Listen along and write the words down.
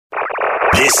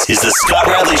This is the Scott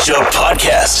Radley Show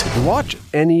podcast. Did you watch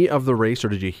any of the race, or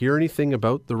did you hear anything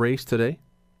about the race today?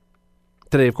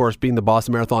 Today, of course, being the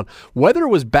Boston Marathon. Weather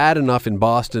was bad enough in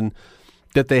Boston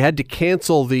that they had to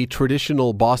cancel the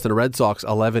traditional Boston Red Sox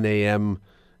 11 a.m.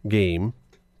 game.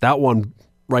 That one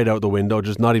right out the window,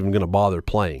 just not even going to bother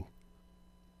playing.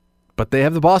 But they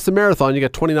have the Boston Marathon. You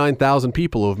got 29,000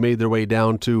 people who have made their way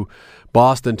down to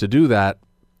Boston to do that.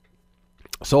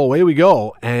 So away we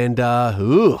go. And,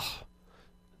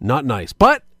 not nice.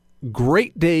 But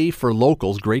great day for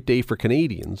locals, great day for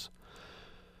Canadians.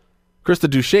 Krista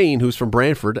Duchesne, who's from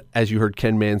Brantford, as you heard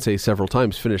Ken Mann say several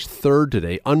times, finished third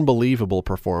today. Unbelievable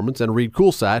performance. And Reed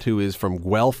Coulsat, who is from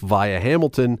Guelph via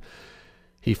Hamilton,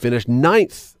 he finished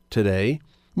ninth today.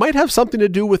 Might have something to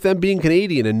do with them being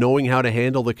Canadian and knowing how to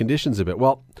handle the conditions a bit.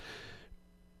 Well,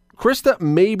 Krista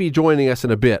may be joining us in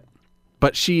a bit,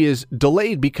 but she is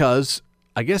delayed because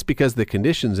the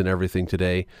conditions and everything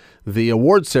today, the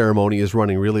award ceremony is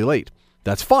running really late.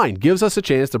 That's fine. Gives us a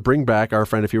chance to bring back our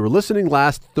friend. If you were listening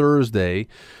last Thursday,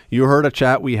 you heard a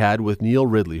chat we had with Neal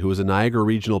Ridley, who is a Niagara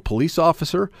Regional police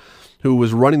officer who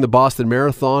was running the Boston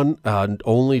Marathon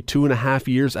only 2.5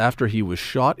 years after he was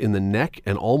shot in the neck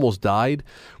and almost died.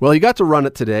 Well, he got to run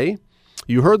it today.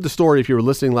 You heard the story if you were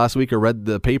listening last week or read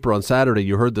the paper on Saturday.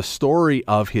 You heard the story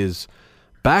of his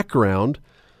background.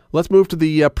 Let's move to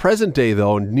the present day,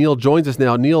 though. And Neal joins us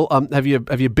now. Neal, have you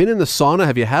been in the sauna?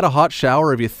 Have you had a hot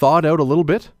shower? Have you thawed out a little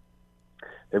bit?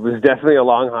 It was definitely a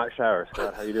long hot shower,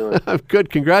 Scott. How you doing? I'm good.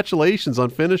 Congratulations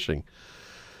on finishing.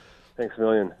 Thanks a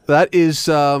million. That is,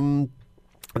 for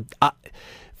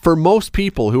most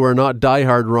people who are not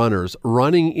diehard runners,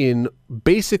 running in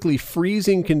basically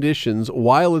freezing conditions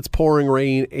while it's pouring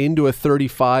rain into a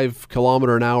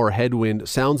 35-kilometer-an-hour headwind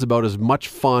sounds about as much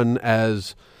fun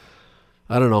as,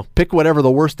 I don't know, pick whatever the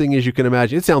worst thing is you can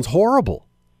imagine. It sounds horrible.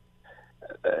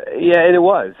 Yeah, and it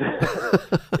was.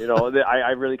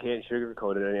 I really can't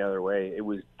sugarcoat it any other way. It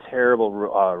was terrible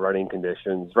running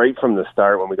conditions right from the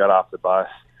start when we got off the bus,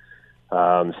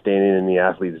 standing in the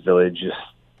athletes' village, just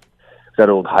that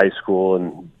old high school,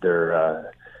 and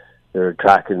their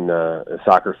track and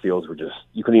soccer fields were just,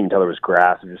 you couldn't even tell there was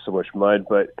grass. There was just so much mud.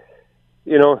 But,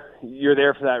 you're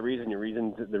there for that reason. The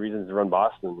reason is to run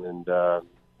Boston,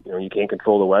 and you can't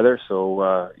control the weather,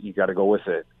 so you got to go with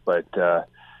it. But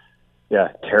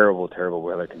terrible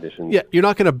weather conditions. Yeah, you're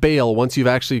not going to bail once you've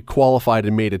actually qualified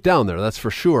and made it down there, that's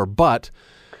for sure. But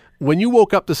when you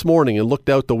woke up this morning and looked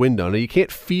out the window, now you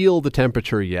can't feel the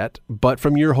temperature yet, but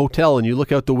from your hotel and you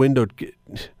look out the window,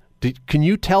 can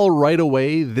you tell right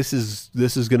away this is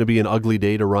going to be an ugly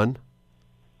day to run?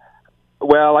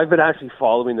 Well, I've been actually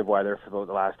following the weather for about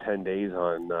the last 10 days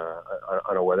on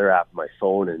a weather app on my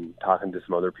phone and talking to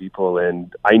some other people,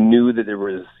 and I knew that there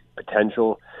was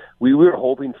potential. We were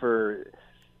hoping for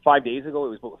 5 days ago. It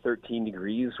was about 13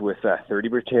 degrees with a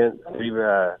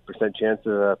 30% chance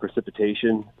of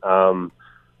precipitation.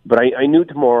 But I knew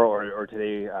tomorrow or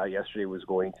today, yesterday was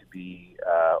going to be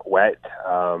wet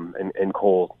and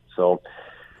cold. So,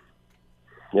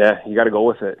 yeah, you got to go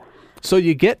with it. So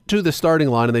you get to the starting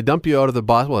line and they dump you out of the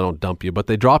bus. Well, they don't dump you, but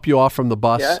they drop you off from the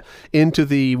bus into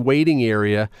the waiting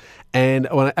area. And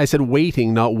when I said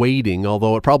waiting, not waiting,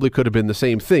 although it probably could have been the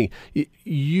same thing,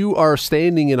 you are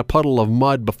standing in a puddle of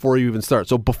mud before you even start.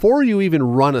 So before you even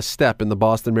run a step in the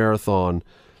Boston Marathon,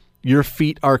 your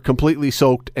feet are completely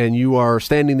soaked and you are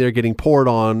standing there getting poured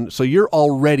on. So you're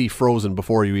already frozen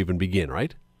before you even begin,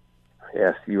 right?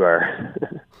 Yes, you are.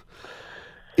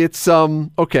 It's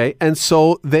okay. And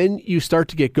so then you start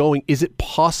to get going. Is it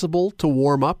possible to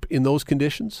warm up in those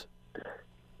conditions?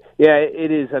 Yeah,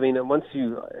 it is. I mean,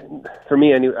 for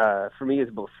me,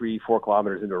 it's about 3-4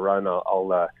 kilometers into a run.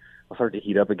 I'll start to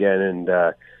heat up again and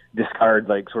discard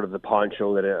like sort of the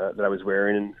poncho that I was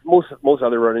wearing. And most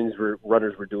other runners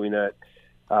were doing that.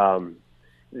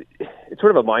 It's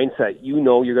sort of a mindset. You're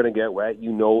going to get wet.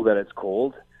 You know that it's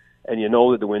cold, and you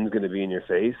know that the wind's going to be in your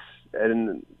face.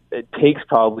 And it takes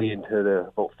probably into the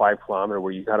about 5 kilometer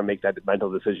where you got to make that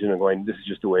mental decision of going, this is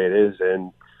just the way it is,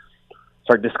 and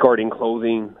start discarding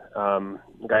clothing.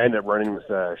 Like I ended up running with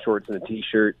shorts and a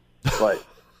t-shirt, but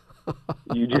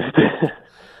you just,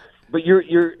 but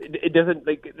it doesn't,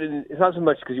 like, it's not so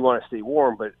much because you want to stay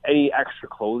warm, but any extra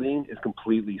clothing is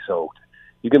completely soaked.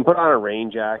 You can put on a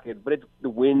rain jacket, but the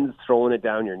wind's throwing it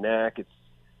down your neck. It's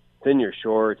in your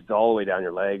shorts, it's all the way down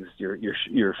your legs. Your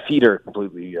feet are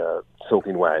completely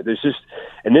soaking wet. There's just,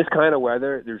 in this kind of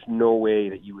weather, there's no way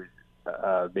that you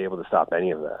would be able to stop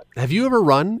any of that. Have you ever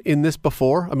run in this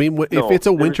before? I mean, if it's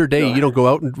a winter day, you don't go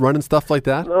out and run and stuff like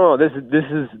that? No, this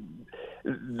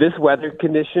weather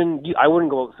condition, I wouldn't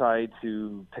go outside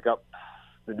to pick up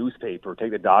the newspaper,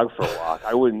 take the dog for a walk.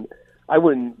 I wouldn't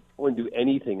do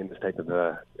anything in this type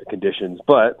of conditions.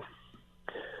 But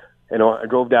I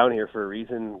drove down here for a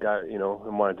reason.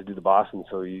 And wanted to do the Boston.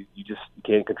 So you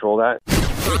can't control that.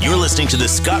 You're listening to the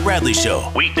Scott Radley Show,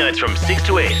 weeknights from 6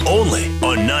 to 8, only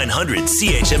on 900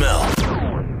 CHML.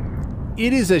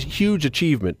 It is a huge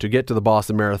achievement to get to the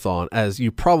Boston Marathon, as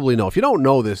you probably know. If you don't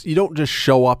know this, you don't just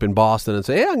show up in Boston and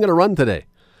say, hey, I'm going to run today.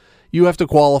 You have to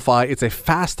qualify. It's a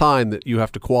fast time that you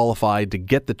have to qualify to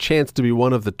get the chance to be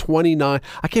one of the 29.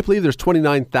 I can't believe there's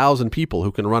 29,000 people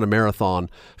who can run a marathon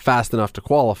fast enough to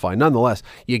qualify. Nonetheless,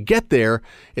 you get there.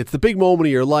 It's the big moment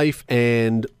of your life,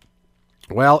 and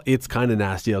well, it's kind of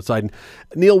nasty outside.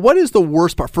 Neal, what is the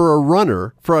worst part for a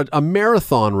runner, for a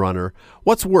marathon runner?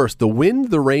 What's worse, the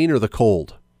wind, the rain, or the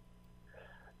cold?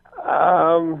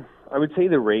 I would say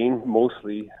the rain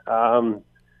mostly.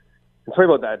 Sorry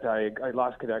about that. I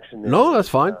lost connection there. No, that's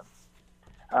fine.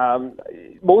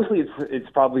 Mostly it's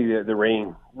probably the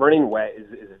rain. Running wet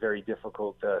is a very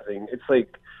difficult thing. It's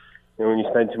like when you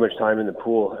spend too much time in the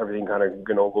pool, everything kind of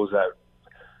goes out.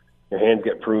 Your hands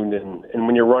get pruned, and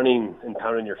when you're running and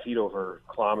pounding your feet over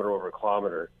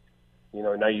kilometer,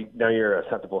 now you're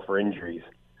susceptible for injuries.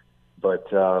 But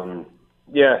I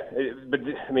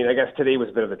guess today was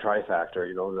a bit of a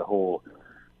trifactor. The whole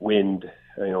wind,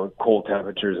 cold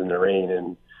temperatures and the rain,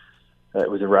 and it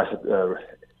was a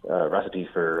recipe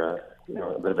for a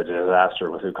bit of a disaster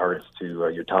with regards to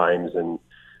your times and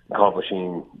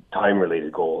accomplishing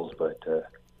time-related goals. But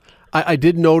I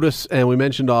did notice, and we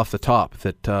mentioned off the top,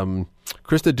 that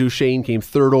Krista Duchesne came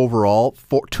third overall,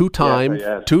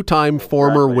 two-time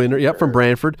former winner, from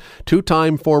Brantford,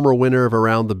 two-time former winner of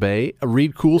Around the Bay.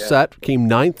 Reed Coolsat came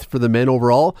ninth for the men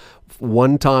overall,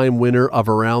 one-time winner of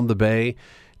Around the Bay.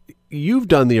 You've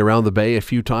done the Around the Bay a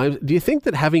few times. Do you think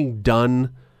that having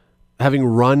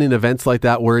run in events like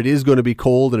that where it is going to be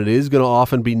cold and it is going to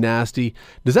often be nasty,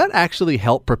 does that actually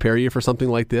help prepare you for something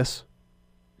like this?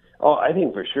 Oh, I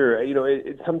think for sure.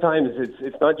 Sometimes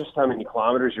it's not just how many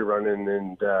kilometers you're running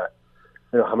and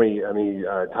how many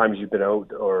times you've been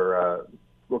out or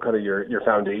what kind of your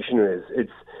foundation is.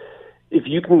 It's if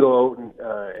you can go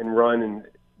out and run in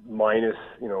minus,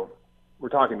 we're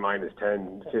talking minus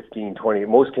 10, 15, 20.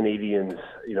 Most Canadians,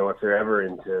 if they're ever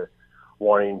into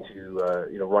wanting to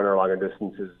run our longer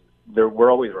distances,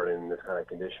 we're always running in this kind of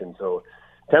condition. So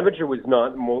temperature was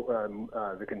not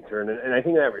the concern, and I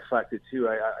think that reflected too.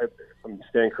 If I'm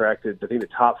staying corrected, I think the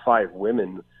top 5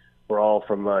 women were all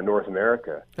from North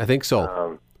America. I think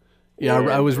so.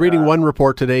 I was reading one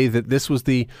report today that this was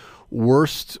the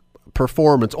worst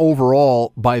performance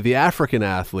overall by the African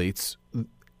athletes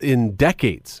in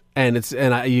decades, and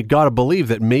you got to believe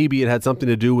that maybe it had something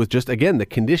to do with just again the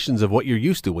conditions of what you're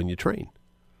used to when you train.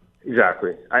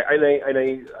 Exactly. I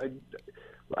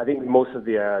think most of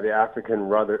the African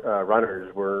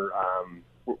runners were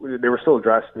they were still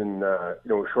dressed in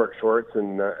short shorts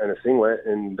and a singlet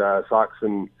and socks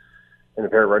and a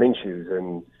pair of running shoes,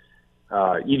 and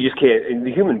you just can't. And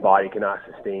the human body cannot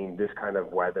sustain this kind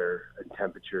of weather and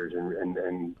temperatures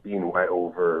and being wet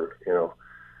over.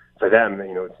 For them,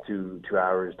 it's 2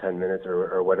 hours, 10 minutes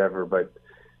or whatever. But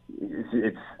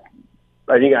it's.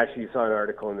 I think actually you saw an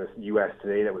article in this U.S.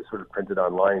 Today that was sort of printed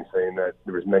online saying that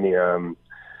there was many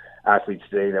athletes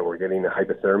today that were getting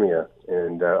hypothermia,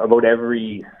 and about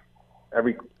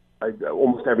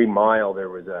almost every mile there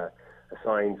was a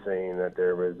sign saying that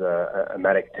there was a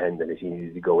medic tent that if you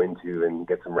needed to go into and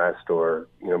get some rest or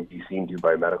be seen to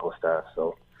by medical staff.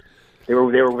 So they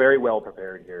were very well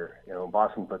prepared here.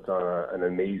 Boston puts on an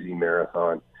amazing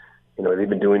marathon. They've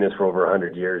been doing this for over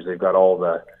 100 years. They've got all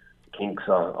the kinks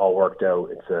all worked out.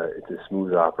 It's a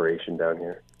smooth operation down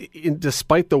here.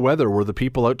 Despite the weather, were the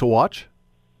people out to watch?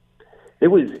 It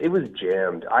was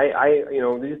jammed.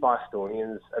 These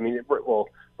Bostonians.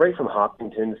 Right from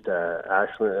Hopkins to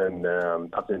Ashland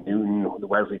and up to Newton, the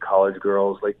Wesley College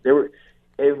girls.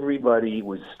 Everybody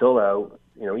was still out.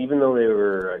 Even though they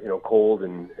were cold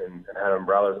and had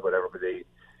umbrellas or whatever. But it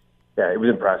was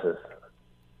impressive.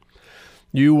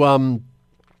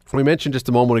 We mentioned just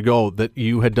a moment ago that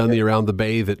you had done the Around the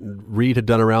Bay, that Reed had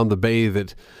done Around the Bay,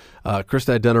 that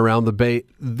Krista had done Around the Bay.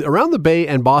 Around the Bay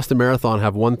and Boston Marathon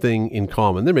have one thing in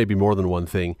common. There may be more than one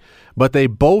thing, but they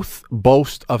both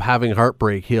boast of having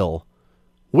Heartbreak Hill.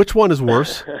 Which one is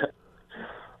worse?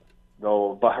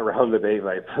 No, Around the Bay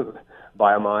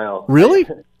by a mile. Really?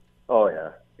 Oh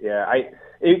yeah.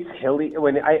 It's hilly.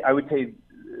 I would say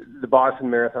the Boston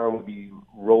Marathon would be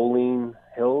rolling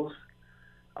hills.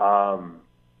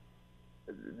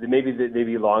 They may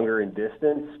be longer in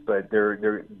distance, but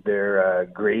their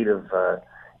grade of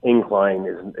incline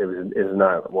is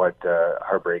not what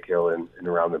Heartbreak Hill and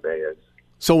around the Bay is.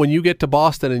 So when you get to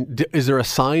Boston, is there a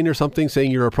sign or something saying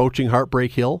you're approaching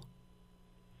Heartbreak Hill?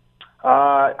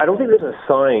 I don't think there's a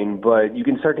sign, but you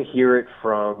can start to hear it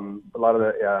from a lot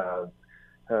of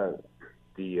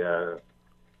the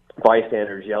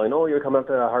bystanders yelling, "Oh, you're coming up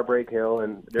to Heartbreak Hill!"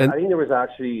 And I think there was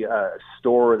actually a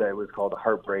store that was called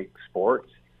Heartbreak Sports.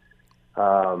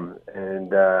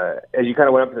 And as you kind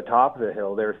of went up to the top of the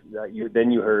hill,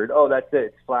 then you heard, "Oh, that's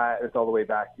it. It's flat. It's all the way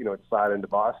back. It's flat into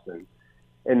Boston."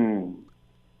 And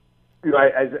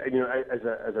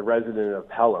as a resident of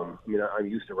Pelham, I'm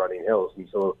used to running hills, and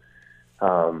so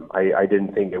I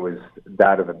didn't think it was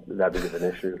that big of an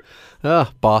issue.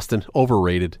 Boston,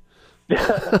 overrated.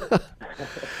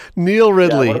 Neal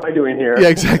Ridley. Yeah, what am I doing here? Yeah,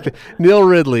 exactly. Neal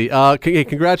Ridley.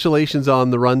 Congratulations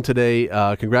on the run today.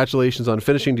 Congratulations on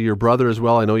finishing to your brother as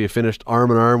well. I know you finished arm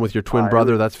in arm with your twin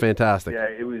brother. That's fantastic. Yeah,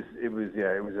 it was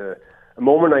a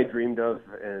moment I dreamed of,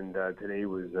 and today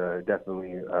was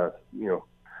definitely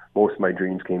most of my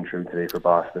dreams came true today for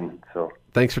Boston. So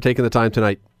thanks for taking the time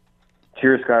tonight.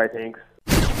 Cheers, Scott. Thanks.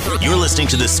 You're listening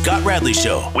to The Scott Radley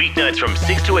Show, weeknights from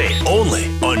 6 to 8, only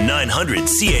on 900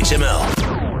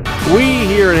 CHML. We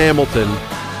here in Hamilton,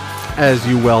 as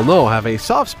you well know, have a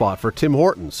soft spot for Tim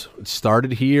Hortons. It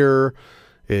started here.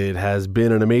 It has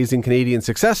been an amazing Canadian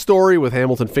success story with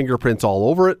Hamilton fingerprints all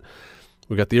over it.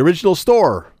 We got the original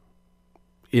store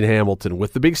in Hamilton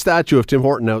with the big statue of Tim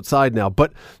Horton outside now.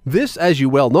 But this, as you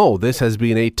well know, this has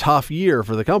been a tough year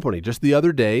for the company. Just the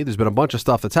other day, there's been a bunch of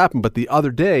stuff that's happened, but the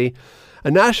other day, a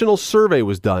national survey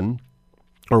was done,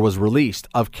 or was released,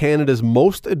 of Canada's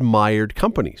most admired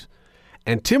companies.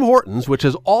 And Tim Hortons, which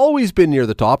has always been near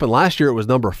the top, and last year it was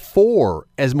number 4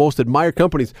 as most admired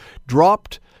companies,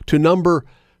 dropped to number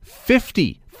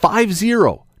 50,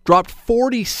 dropped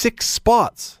 46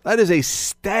 spots. That is a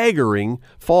staggering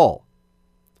fall.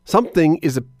 Something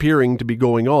is appearing to be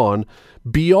going on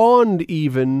beyond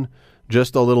even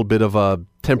just a little bit of a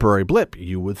temporary blip,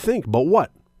 you would think. But what?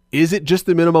 Is it just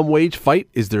the minimum wage fight?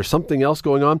 Is there something else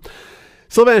going on?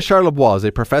 Sylvain Charlebois is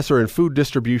a professor in food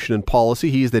distribution and policy.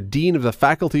 He is the Dean of the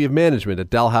Faculty of Management at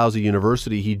Dalhousie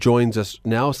University. He joins us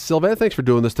now. Sylvain, thanks for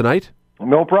doing this tonight.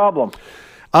 No problem.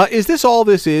 Is this all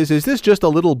this is? Is this just a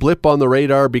little blip on the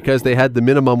radar because they had the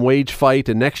minimum wage fight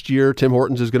and next year Tim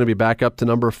Hortons is going to be back up to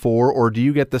number 4? Or do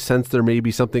you get the sense there may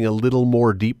be something a little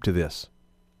more deep to this?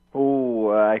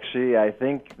 Oh, actually, I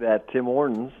think that Tim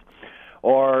Hortons,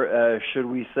 or shall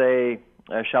we say,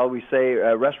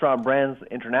 Restaurant Brands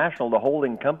International, the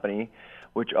holding company,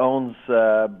 which owns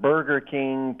Burger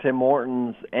King, Tim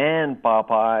Hortons, and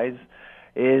Popeyes,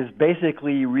 is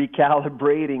basically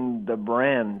recalibrating the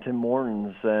brand, Tim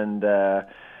Hortons. And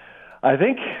I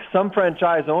think some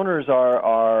franchise owners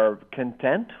are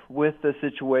content with the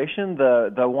situation,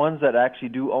 the ones that actually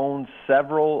do own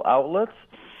several outlets.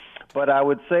 But I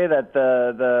would say that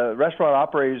the restaurant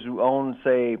operators who own,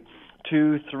 say,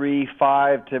 2, 3,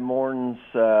 5 Tim Hortons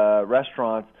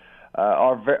restaurants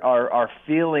are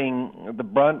feeling the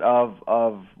brunt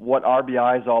of what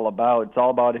RBI is all about. It's all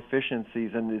about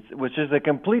efficiencies, and which is a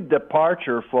complete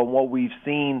departure from what we've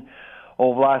seen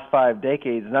over the last 5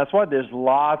 decades. And that's why there's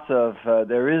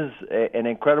there is an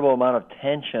incredible amount of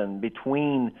tension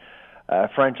between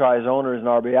franchise owners and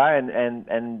RBI,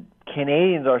 and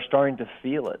Canadians are starting to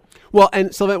feel it. Well,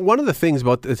 and so one of the things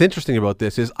that's interesting about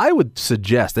this is I would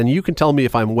suggest, and you can tell me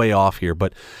if I'm way off here,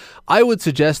 but I would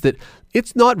suggest that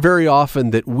it's not very often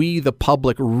that we, the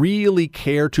public, really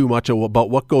care too much about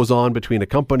what goes on between a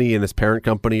company and its parent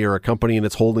company or a company and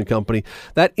its holding company.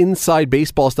 That inside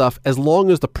baseball stuff, as long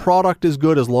as the product is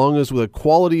good, as long as the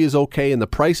quality is okay and the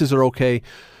prices are okay,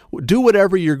 do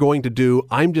whatever you're going to do.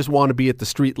 I just want to be at the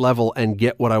street level and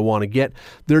get what I want to get.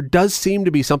 There does seem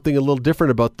to be something a little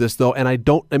different about this, though,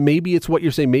 and maybe it's what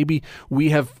you're saying. Maybe we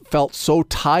have felt so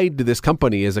tied to this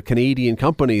company as a Canadian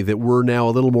company that we're now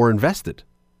a little more invested.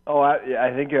 Oh,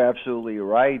 I think you're absolutely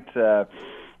right.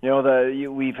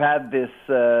 We've had this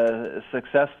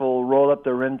successful roll up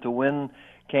the rim to win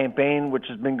campaign, which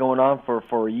has been going on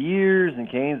for years, and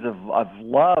Canadians have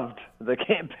loved the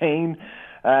campaign.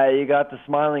 You got the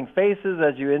smiling faces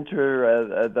as you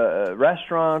enter the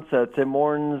restaurants, Tim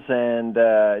Hortons, and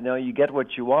you get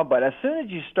what you want. But as soon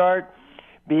as you start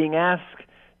being asked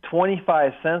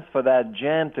 25 cents for that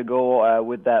jam to go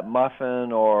with that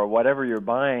muffin or whatever you're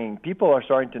buying, people are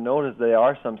starting to notice there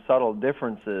are some subtle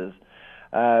differences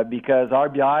because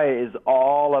RBI is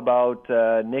all about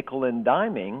nickel and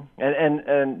diming,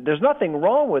 and there's nothing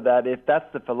wrong with that if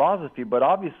that's the philosophy. But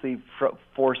obviously,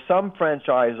 for some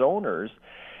franchise owners,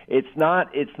 it's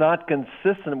not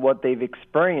consistent with what they've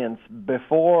experienced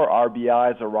before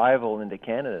RBI's arrival into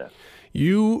Canada.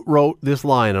 You wrote this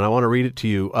line, and I want to read it to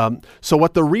you.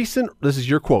 This is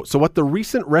your quote. So what the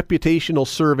recent reputational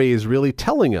survey is really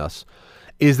telling us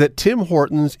is that Tim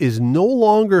Hortons is no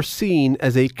longer seen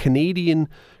as a Canadian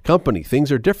company.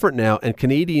 Things are different now, and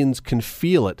Canadians can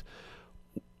feel it.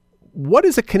 What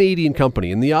is a Canadian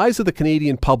company? In the eyes of the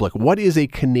Canadian public, what is a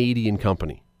Canadian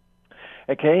company?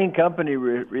 A Canadian company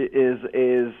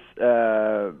is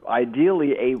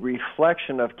ideally a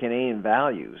reflection of Canadian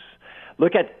values.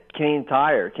 Look at Canadian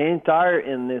Tire. Canadian Tire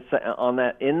in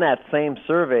that same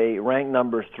survey ranked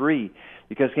number 3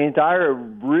 because Canadian Tire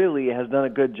really has done a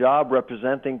good job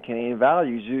representing Canadian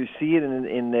values. You see it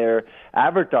in their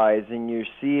advertising. You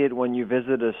see it when you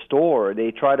visit a store.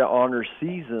 They try to honor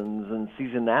seasons and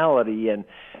seasonality and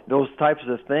those types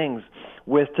of things.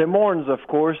 With Tim Hortons, of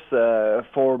course,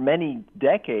 for many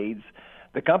decades,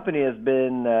 the company has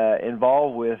been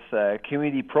involved with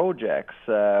community projects,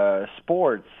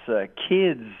 sports,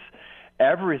 kids,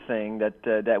 everything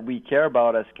that we care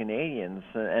about as Canadians.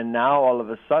 And now all of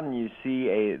a sudden you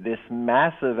see this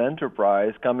massive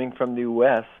enterprise coming from the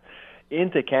U.S.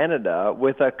 into Canada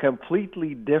with a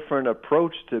completely different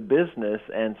approach to business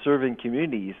and serving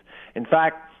communities. In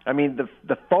fact, I mean, the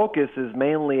focus is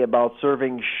mainly about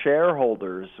serving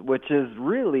shareholders, which is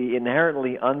really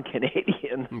inherently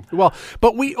un-Canadian. Well,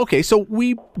 but so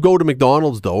we go to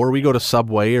McDonald's, though, or we go to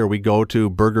Subway, or we go to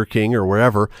Burger King, or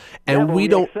wherever, and we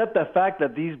don't accept the fact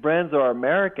that these brands are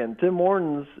American. Tim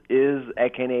Hortons is a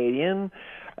Canadian.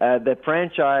 The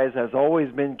franchise has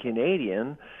always been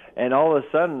Canadian. And all of a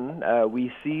sudden,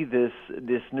 we see this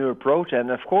new approach. And,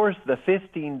 of course, the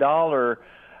 $15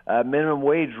 minimum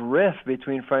wage rift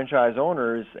between franchise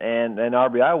owners and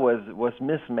RBI was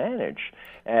mismanaged,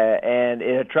 and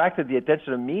it attracted the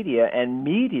attention of media, and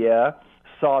media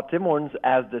saw Tim Hortons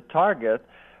as the target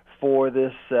for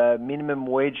this minimum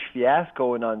wage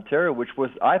fiasco in Ontario, which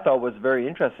I thought was very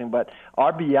interesting. But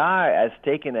RBI has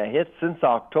taken a hit since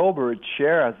October. Its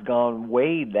share has gone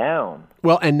way down.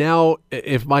 Well, and now,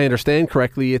 if I understand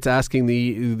correctly, it's asking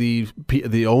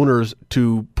the owners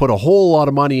to put a whole lot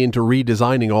of money into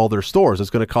redesigning all their stores. It's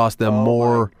going to cost them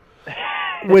more,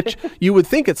 which you would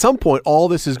think at some point all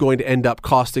this is going to end up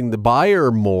costing the buyer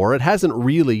more. It hasn't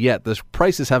really yet. The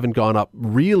prices haven't gone up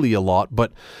really a lot,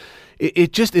 but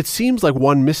it seems like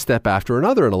one misstep after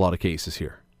another in a lot of cases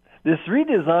here. This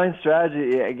redesign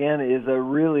strategy, again, is a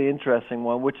really interesting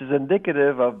one, which is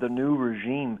indicative of the new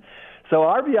regime. So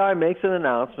RBI makes an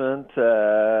announcement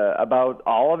about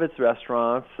all of its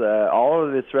restaurants. All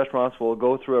of its restaurants will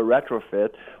go through a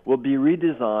retrofit, will be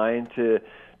redesigned to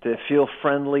feel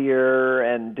friendlier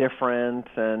and different,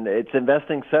 and it's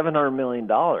investing $700 million.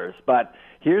 But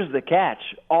here's the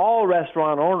catch. All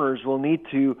restaurant owners will need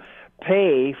to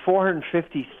pay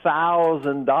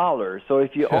 $450,000. So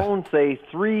if you own, say,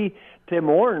 3 Tim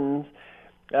Hortons,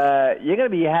 you're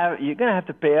gonna have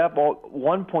to pay up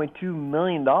 $1.2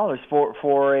 million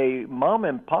for a mom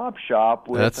and pop shop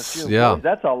with a few employees.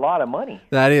 That's a lot of money.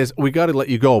 That is. We got to let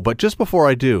you go, but just before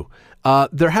I do,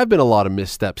 there have been a lot of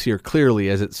missteps here. Clearly,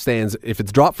 as it stands, if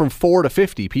it's dropped from 4 to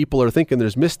 50, people are thinking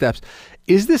there's missteps.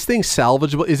 Is this thing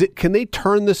salvageable? Can they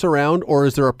turn this around, or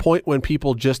is there a point when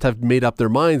people just have made up their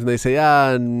minds and they say,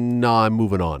 no, I'm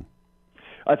moving on?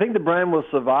 I think the brand will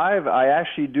survive. I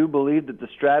actually do believe that the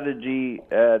strategy,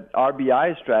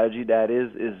 RBI's strategy, that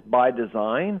is by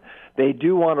design. They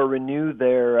do want to renew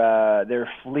their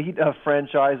fleet of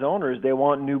franchise owners. They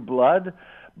want new blood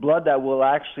that will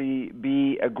actually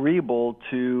be agreeable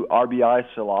to RBI's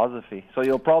philosophy. So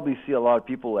you'll probably see a lot of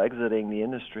people exiting the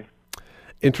industry.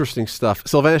 Interesting stuff.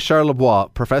 Sylvain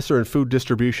Charlebois, professor in food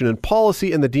distribution and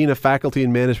policy and the Dean of Faculty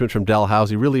and Management from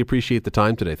Dalhousie. Really appreciate the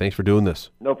time today. Thanks for doing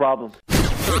this. No problem.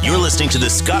 You're listening to The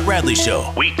Scott Radley Show,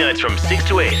 weeknights from 6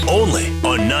 to 8, only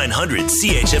on 900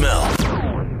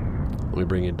 CHML. Let me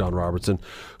bring in Don Robertson,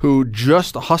 who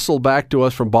just hustled back to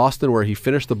us from Boston, where he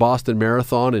finished the Boston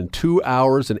Marathon in 2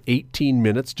 hours and 18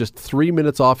 minutes, just 3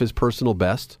 minutes off his personal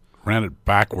best. Ran it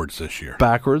backwards this year.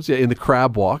 Backwards, yeah, in the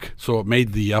crab walk. So it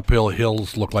made the uphill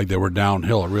hills look like they were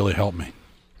downhill. It really helped me.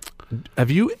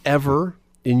 Have you ever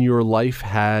in your life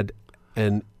had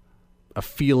a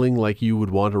feeling like you would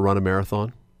want to run a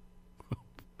marathon?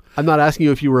 I'm not asking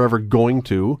you if you were ever going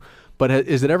to, but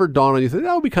is it ever dawned on you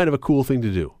that would be kind of a cool thing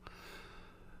to do?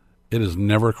 It has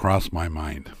never crossed my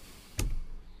mind.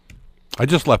 I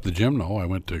just left the gym, though. I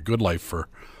went to Good Life for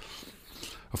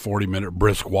a 40-minute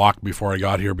brisk walk before I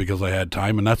got here because I had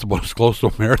time, and that's about as close to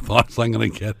a marathon as I'm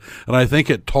going to get. And I think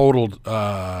it totaled,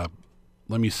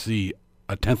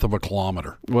 a tenth of a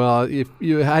kilometer. Well, if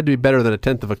you had to be better than a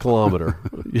tenth of a kilometer.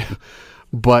 Yeah.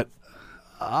 But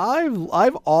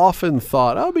I've often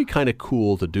thought it would be kind of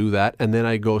cool to do that, and then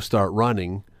I go start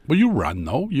running. Well, you run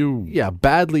though.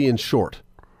 Badly and short.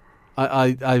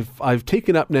 I've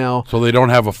taken up now. So they don't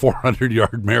have a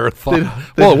 400-yard marathon.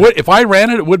 If I ran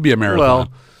it, it would be a marathon.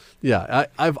 Well, yeah,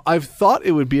 I've thought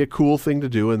it would be a cool thing to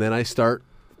do, and then I start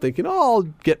thinking, I'll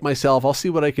see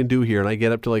what I can do here, and I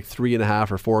get up to like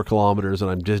 3.5 or 4 kilometers,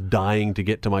 and I'm just dying to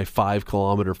get to my 5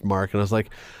 kilometer mark, and I was like,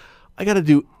 I got to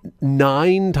do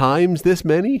 9 times this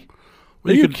many.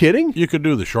 Are you kidding? You could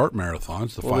do the short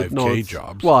marathons, the 5K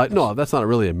jobs. Well, no, that's not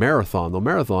really a marathon. The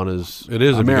marathon is it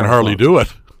is. You can hardly do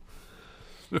it.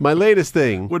 My latest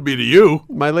thing would be to you.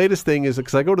 My latest thing is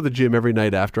because I go to the gym every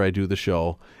night after I do the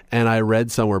show, and I read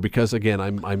somewhere because again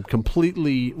I'm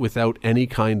completely without any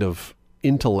kind of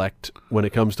intellect when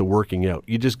it comes to working out.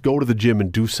 You just go to the gym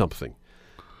and do something,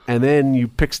 and then you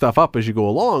pick stuff up as you go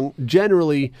along.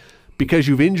 Generally, because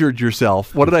you've injured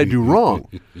yourself. What did I do wrong?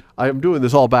 I'm doing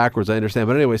this all backwards, I understand.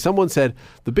 But anyway, someone said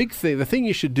the thing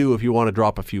you should do if you want to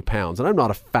drop a few pounds, and I'm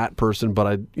not a fat person, but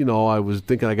I was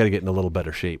thinking I got to get in a little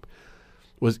better shape,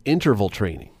 was interval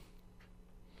training.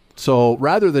 So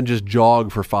rather than just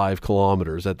jog for 5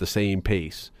 kilometers at the same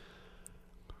pace,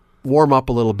 warm up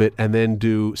a little bit and then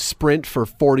do sprint for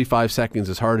 45 seconds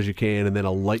as hard as you can, and then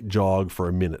a light jog for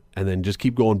a minute, and then just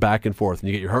keep going back and forth, and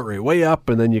you get your heart rate way up,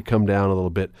 and then you come down a little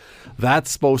bit.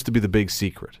 That's supposed to be the big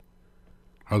secret.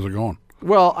 How's it going?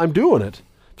 Well, I'm doing it,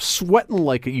 sweating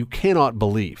like you cannot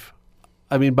believe.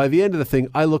 I mean, by the end of the thing,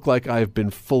 I look like I've been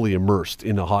fully immersed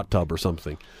in a hot tub or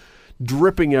something,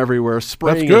 dripping everywhere,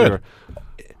 spraying everywhere.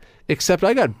 Except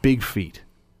I got big feet.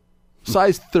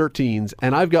 Size 13s,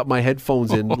 and I've got my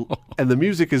headphones in, and the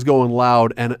music is going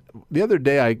loud. And the other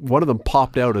day, one of them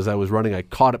popped out as I was running. I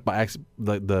caught it by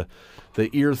the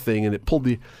ear thing, and it pulled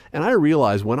and I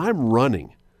realized when I'm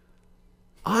running,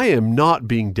 I am not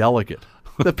being delicate.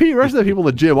 The rest of the people in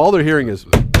the gym, all they're hearing is.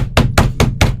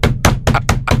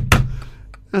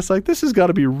 It's like, this has got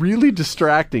to be really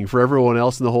distracting for everyone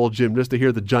else in the whole gym just to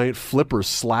hear the giant flippers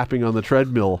slapping on the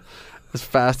treadmill as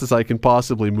fast as I can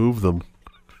possibly move them.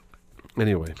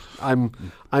 Anyway,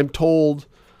 I'm told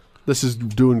this is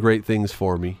doing great things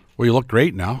for me. Well, you look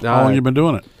great now. How long have you been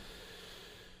doing it?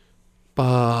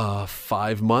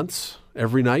 5 months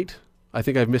every night. I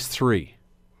think I've missed 3.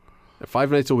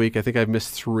 5 nights a week. I think I've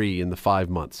missed 3 in the 5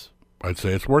 months. I'd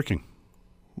say it's working.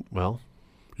 Well,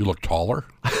 you look taller.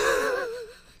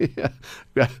 Yeah.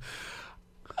 The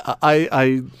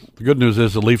good news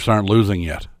is the Leafs aren't losing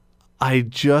yet. I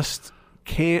just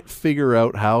can't figure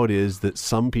out how it is that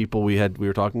some people we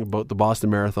were talking about the Boston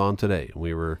Marathon today.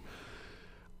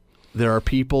 There are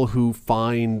people who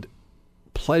find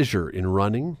pleasure in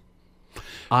running.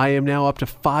 I am now up to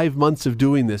 5 months of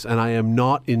doing this, and I am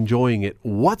not enjoying it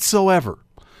whatsoever.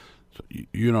 So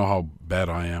you know how bad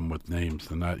I am with names,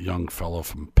 and that young fellow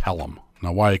from Pelham.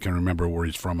 Now, why I can remember where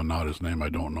he's from and not his name, I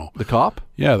don't know. The cop?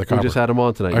 Yeah, the cop. We just had him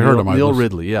on tonight. I heard him. Neal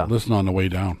Ridley, yeah. Listen on the way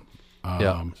down.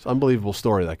 Yeah, it's an unbelievable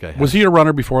story that guy had. Was he a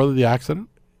runner before the accident?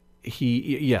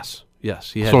 Yes.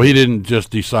 He had. So he didn't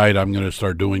just decide I'm going to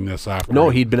start doing this after.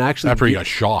 No, he'd been after he got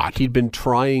shot. He'd been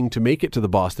trying to make it to the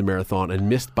Boston Marathon and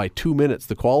missed by 2 minutes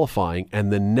the qualifying.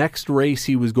 And the next race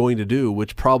he was going to do,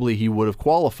 which probably he would have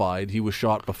qualified, he was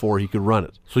shot before he could run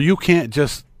it. So you can't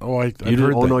just. No,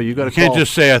 you got to. Can't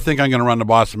just say I think I'm going to run the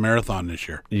Boston Marathon this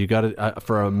year. You got to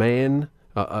for a man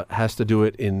has to do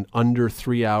it in under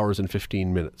 3 hours and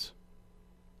 15 minutes.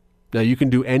 Now you can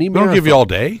do any marathon. They don't give you all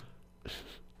day.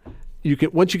 You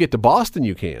can once you get to Boston,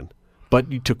 you can.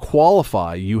 But to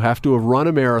qualify, you have to have run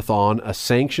a marathon, a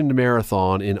sanctioned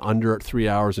marathon, in under 3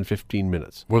 hours and 15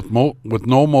 minutes with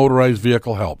no motorized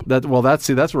vehicle help. That's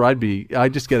where I'd be. I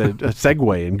just get a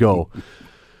Segway and go.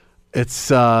 It's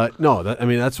that's. I get one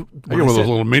of those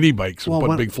little mini bikes and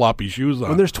put big floppy shoes on.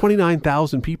 When there's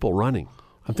 29,000 people running.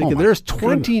 I'm thinking there's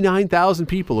 29,000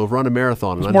 people who've run a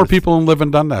marathon. There's more people who live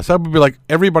in Dundas. That would be like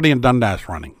everybody in Dundas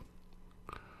running.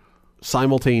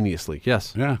 Simultaneously,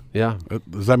 yes. Yeah. Yeah.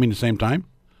 Does that mean the same time?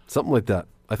 Something like that.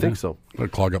 I think so. It'll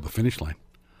clog up the finish line.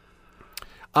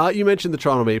 You mentioned the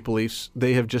Toronto Maple Leafs.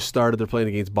 They have just started. They're playing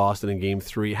against Boston in Game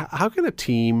 3. How can a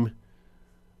team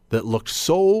that looked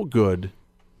so good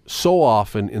so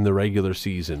often in the regular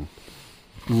season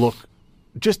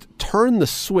just turn the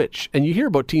switch? And you hear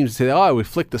about teams that say, we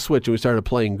flicked the switch and we started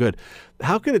playing good.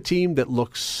 How can a team that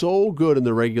looks so good in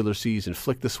the regular season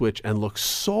flick the switch and look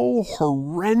so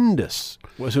horrendous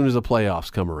as soon as the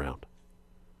playoffs come around?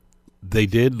 They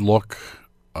did look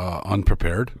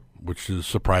unprepared, which is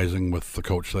surprising with the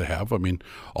coach they have. I mean,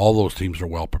 all those teams are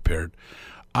well prepared.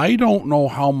 I don't know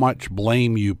how much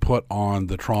blame you put on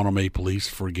the Toronto Maple Leafs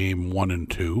for game 1 and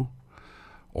 2,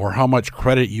 or how much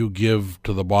credit you give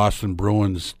to the Boston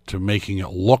Bruins to making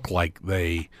it look like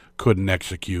they couldn't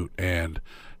execute and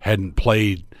hadn't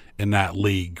played in that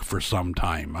league for some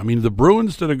time. I mean, the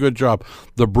Bruins did a good job.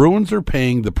 The Bruins are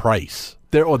paying the price.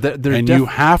 You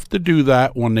have to do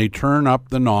that when they turn up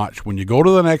the notch. When you go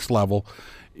to the next level,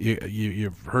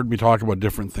 you've heard me talk about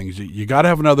different things. You got to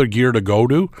have another gear to go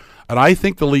to, and I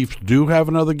think the Leafs do have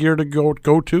another gear to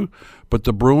go to, but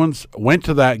the Bruins went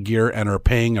to that gear and are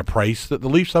paying a price that the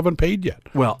Leafs haven't paid yet.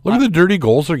 Well, look at the dirty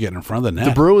goals they're getting in front of the net.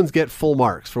 The Bruins get full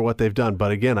marks for what they've done, but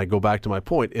again, I go back to my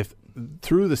point. If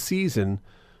through the season,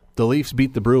 the Leafs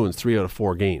beat the Bruins 3 out of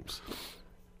 4 games.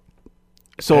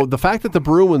 So the fact that the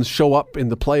Bruins show up in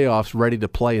the playoffs ready to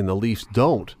play and the Leafs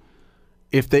don't,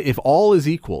 if all is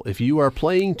equal, if you are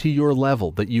playing to your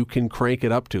level that you can crank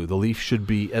it up to, the Leafs should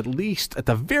be at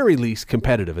the very least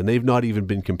competitive, and they've not even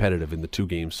been competitive in the 2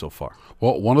 games so far.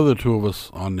 Well, one of the two of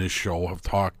us on this show have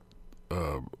talked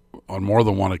on more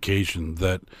than one occasion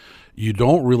that you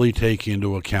don't really take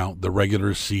into account the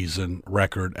regular season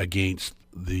record against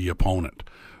the opponent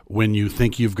when you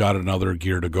think you've got another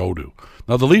gear to go to.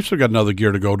 Now, the Leafs have got another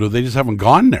gear to go to. They just haven't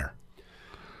gone there.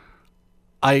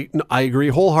 I agree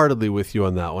wholeheartedly with you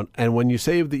on that one. And when you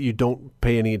say that you don't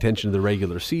pay any attention to the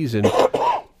regular season,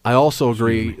 I also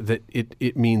agree that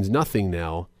it means nothing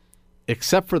now,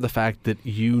 except for the fact that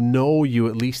you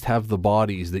at least have the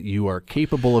bodies that you are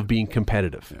capable of being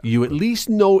competitive. Yeah. You at least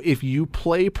know if you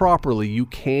play properly, you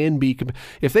can be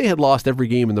if they had lost every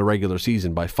game in the regular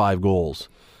season by 5 goals,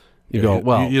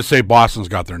 you say Boston's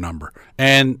got their number,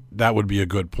 and that would be a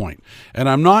good point. And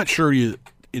I'm not sure you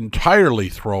entirely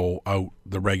throw out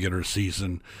the regular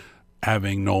season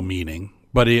having no meaning,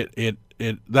 but it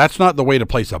that's not the way to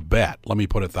place a bet. Let me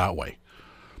put it that way.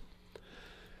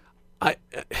 I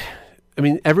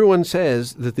mean, everyone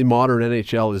says that the modern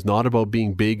NHL is not about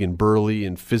being big and burly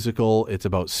and physical. It's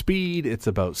about speed. It's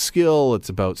about skill. It's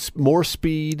about more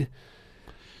speed.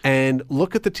 And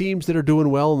look at the teams that are doing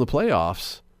well in the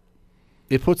playoffs.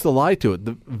 It puts the lie to it.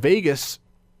 The Vegas,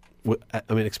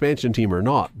 expansion team or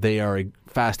not, they are a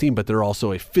fast team, but they're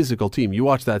also a physical team. You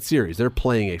watch that series. They're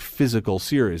playing a physical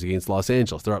series against Los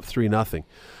Angeles. They're up 3-0.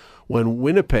 When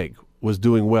Winnipeg was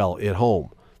doing well at home,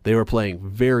 they were playing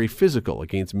very physical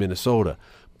against Minnesota.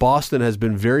 Boston has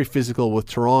been very physical with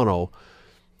Toronto.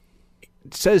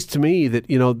 It says to me that,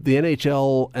 the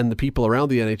NHL and the people around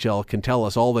the NHL can tell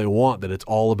us all they want that it's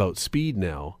all about speed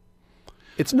now.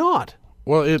 It's not.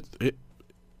 Well,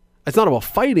 it's not about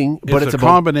fighting, but it's a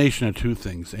combination of two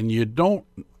things. And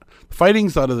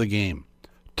fighting's out of the game.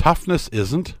 Toughness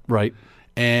isn't. Right.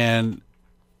 And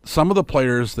some of the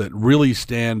players that really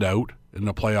stand out in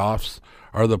the playoffs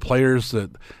are the players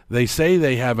that they say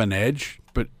they have an edge,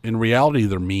 but in reality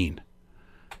they're mean.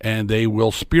 And they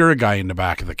will spear a guy in the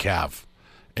back of the calf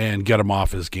and get him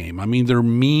off his game. I mean, they're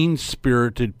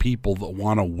mean-spirited people that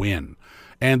want to win.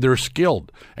 And they're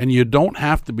skilled. And you don't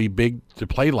have to be big to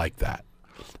play like that.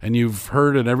 And you've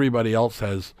heard it, everybody else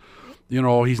has,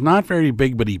 he's not very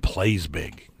big, but he plays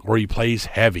big, or he plays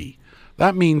heavy.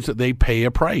 That means that they pay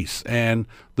a price. And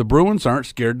the Bruins aren't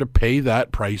scared to pay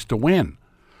that price to win.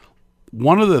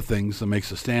 One of the things that makes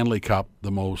the Stanley Cup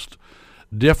the most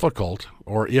difficult,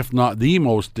 or if not the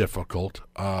most difficult,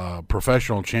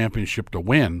 professional championship to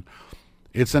win,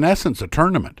 it's in essence a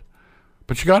tournament.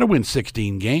 But you got to win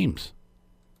 16 games.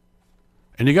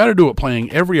 And you got to do it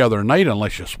playing every other night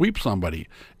unless you sweep somebody.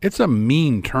 It's a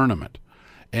mean tournament.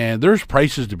 And there's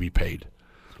prices to be paid.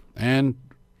 And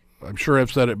I'm sure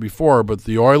I've said it before, but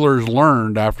the Oilers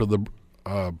learned after the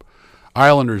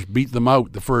Islanders beat them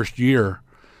out the first year,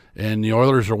 and the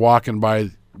Oilers are walking by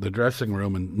the dressing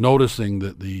room and noticing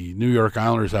that the New York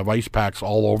Islanders have ice packs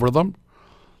all over them,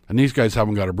 and these guys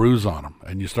haven't got a bruise on them.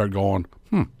 And you start going,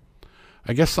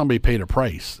 I guess somebody paid a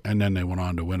price. And then they went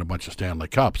on to win a bunch of Stanley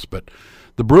Cups. But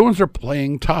the Bruins are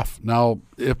playing tough. Now,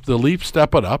 if the Leafs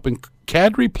step it up, and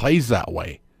Kadri plays that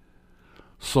way.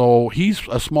 So he's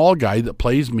a small guy that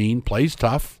plays mean, plays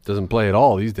tough. Doesn't play at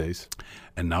all these days.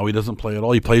 And now he doesn't play at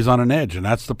all. He plays on an edge, and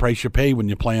that's the price you pay when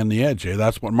you play on the edge.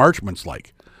 That's what Marchment's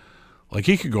like. Like,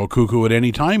 he could go cuckoo at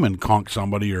any time and conk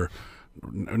somebody. Or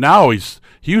now he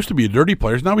used to be a dirty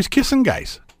player. Now he's kissing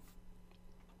guys.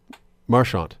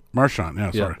 Marchand,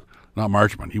 yeah, sorry. Not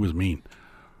Marchment. He was mean.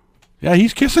 Yeah,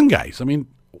 he's kissing guys. I mean,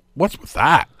 what's with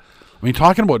that? I mean,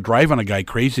 talking about driving a guy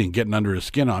crazy and getting under his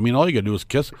skin. I mean, all you got to do is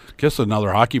kiss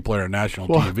another hockey player on national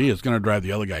TV. It's going to drive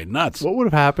the other guy nuts. What would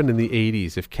have happened in the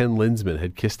 80s if Ken Lindsman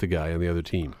had kissed a guy on the other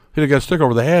team? He'd have got a stick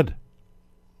over the head.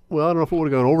 Well, I don't know if it would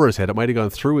have gone over his head. It might have gone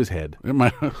through his head. It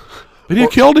might. But you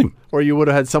killed him. Or you would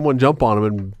have had someone jump on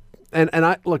him and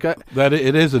I look. That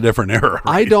it is a different era.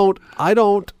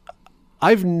 Right?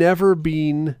 I've never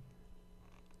been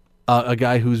a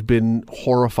guy who's been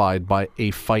horrified by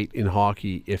a fight in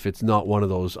hockey if it's not one of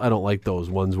those. I don't like those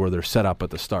ones where they're set up at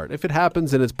the start. If it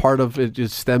happens and it's part of it,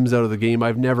 just stems out of the game.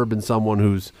 I've never been someone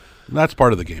who's. That's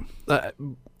part of the game.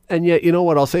 And yet, you know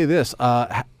what? I'll say this: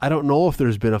 I don't know if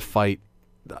there's been a fight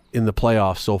in the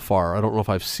playoffs so far. I don't know if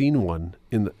I've seen one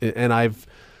and I've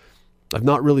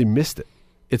not really missed it.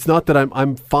 It's not that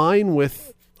I'm fine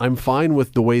with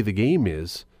the way the game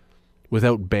is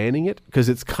without banning it, because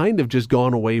it's kind of just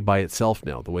gone away by itself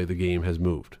now, the way the game has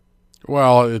moved.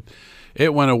 Well,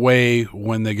 it went away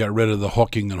when they got rid of the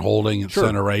hooking and holding at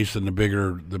center ice and the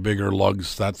bigger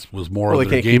lugs. That was more of their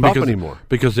they can't game keep up anymore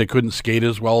because they couldn't skate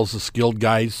as well as the skilled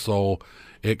guys. So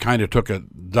it kind of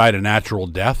died a natural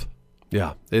death.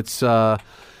 Yeah, it's. I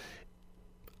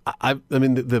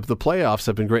mean, the playoffs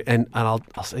have been great, and I'll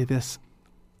say this: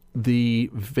 the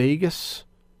Vegas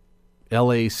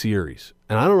LA series,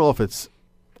 and I don't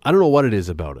know what it is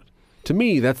about it. To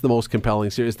me, that's the most compelling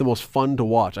series. It's the most fun to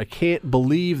watch. I can't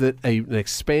believe that an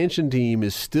expansion team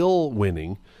is still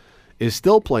winning, is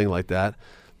still playing like that.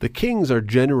 The Kings are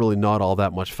generally not all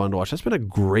that much fun to watch. That's been a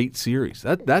great series.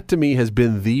 That to me has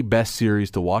been the best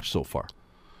series to watch so far.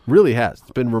 Really has.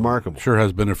 It's been remarkable. Sure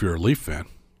has been if you're a Leaf fan.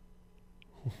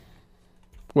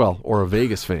 Well, or a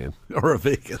Vegas fan. Or a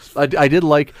Vegas. I did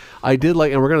like, and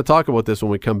we're going to talk about this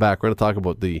when we come back. We're going to talk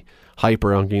about the hype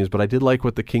around games, but I did like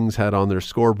what the Kings had on their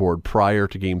scoreboard prior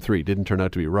to Game 3. It didn't turn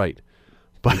out to be right.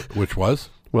 But which was?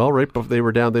 Well, right before they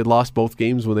were down, they'd lost both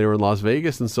games when they were in Las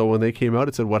Vegas, and so when they came out,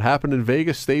 it said, what happened in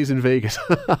Vegas stays in Vegas.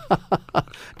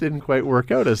 Didn't quite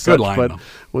work out as Good such, line, but though.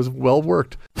 Was well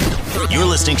worked. You're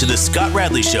listening to The Scott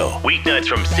Radley Show, weeknights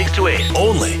from 6 to 8,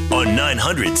 only on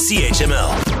 900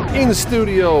 CHML. In the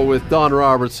studio with Don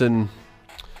Robertson,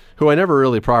 who I never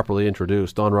really properly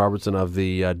introduced. Don Robertson of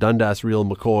the Dundas Real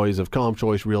McCoys of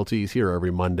ComChoice Realties, here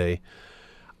every Monday,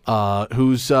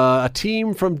 who's a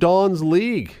team from Don's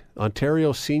league.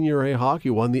 Ontario Senior A Hockey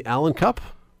won the Allen Cup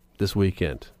this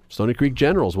weekend. Stony Creek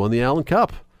Generals won the Allen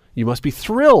Cup. You must be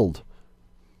thrilled.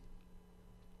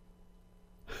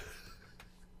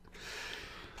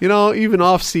 You know, even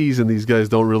off season, these guys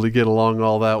don't really get along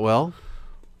all that well.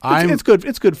 It's good.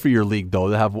 It's good for your league, though,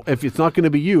 to have. If it's not going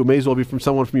to be you, it may as well be from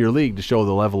someone from your league to show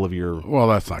the level of your. Well,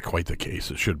 that's not quite the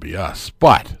case. It should be us,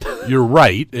 but you're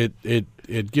right.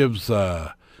 It gives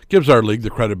our league the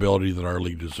credibility that our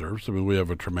league deserves. I mean, we have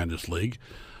a tremendous league.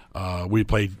 We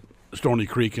played Stony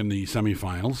Creek in the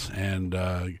semifinals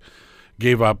and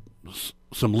gave up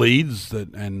some leads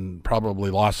and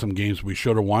probably lost some games we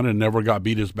should have won, and never got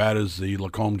beat as bad as the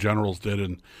Lacombe Generals did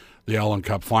in the Allen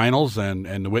Cup finals, and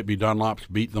the Whitby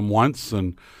Dunlops beat them once,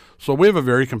 and so we have a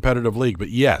very competitive league. But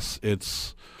yes,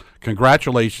 it's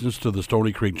congratulations to the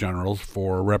Stony Creek Generals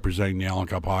for representing the Allen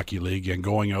Cup Hockey League and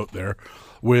going out there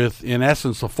with, in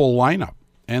essence, a full lineup,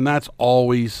 and that's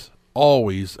always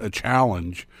a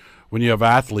challenge when you have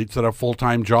athletes that have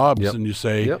full-time jobs. And you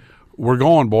say, we're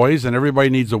going, boys, and everybody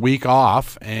needs a week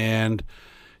off, and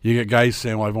you get guys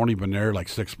saying, well, I've only been there like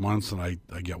 6 months, and I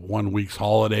get 1 week's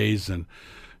holidays. And,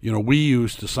 you know, we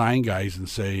used to sign guys and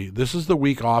say, this is the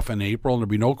week off in April, and there'll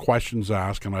be no questions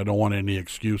asked, and I don't want any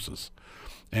excuses.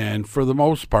 And for the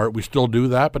most part, we still do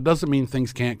that, but doesn't mean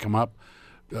things can't come up.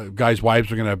 Guys'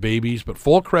 wives are going to have babies, but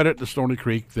full credit to Stony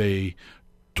Creek. They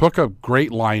took a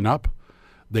great lineup.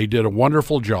 They did a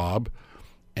wonderful job.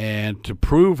 And to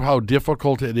prove how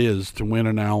difficult it is to win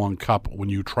an Allen Cup when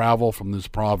you travel from this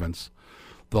province,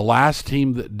 the last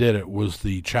team that did it was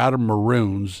the Chatham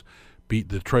Maroons, beat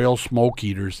the Trail Smoke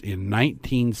Eaters in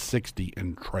 1960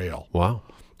 in Trail. Wow.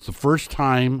 It's the first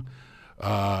time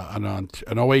an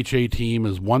OHA team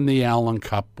has won the Allen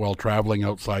Cup while traveling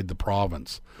outside the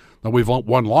province. Now, we've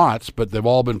won lots, but they've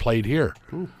all been played here.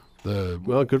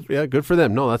 Well, good. Yeah, good for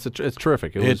them. No, it's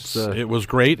terrific. It was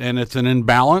great, and it's an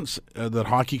imbalance that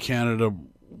Hockey Canada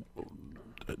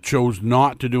chose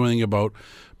not to do anything about.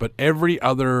 But every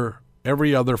other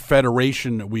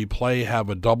federation that we play have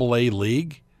a AA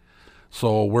league.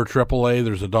 So we're AAA.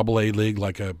 There's a AA league,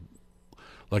 like a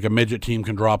midget team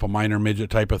can drop a minor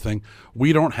midget type of thing.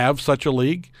 We don't have such a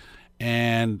league,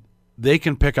 and they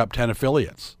can pick up 10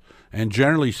 affiliates. And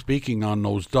generally speaking, on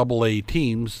those AA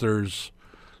teams, there's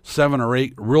 7 or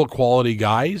 8 real quality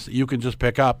guys you can just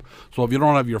pick up. So if you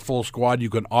don't have your full squad, you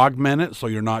can augment it so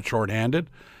you're not shorthanded.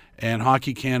 And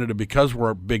Hockey Canada, because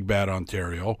we're Big Bad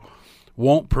Ontario,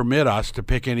 won't permit us to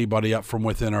pick anybody up from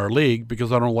within our league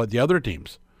because I don't let the other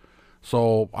teams.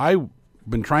 So I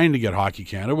been trying to get Hockey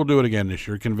Canada, we'll do it again this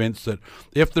year, convinced that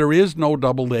if there is no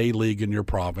AA league in your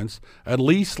province, at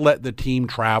least let the team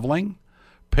traveling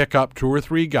pick up 2 or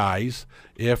 3 guys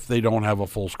if they don't have a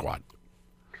full squad.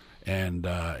 And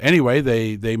anyway,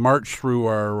 they marched through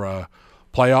our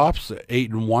playoffs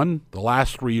 8-1 the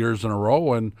last 3 years in a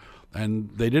row, and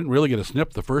they didn't really get a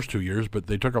snip the first 2 years, but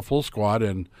they took a full squad.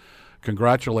 And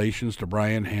congratulations to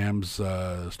Brian Ham's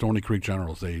Stony Creek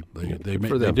Generals. They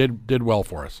did well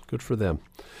for us. Good for them.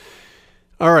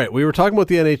 All right, we were talking about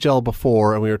the NHL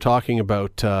before, and we were talking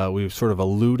about we were sort of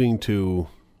alluding to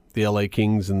the LA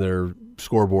Kings and their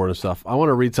scoreboard and stuff. I want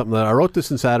to read something that I wrote this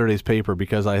in Saturday's paper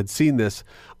because I had seen this.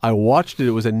 I watched it.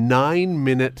 It was a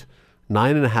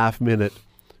 9.5 minute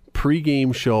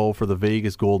pregame show for the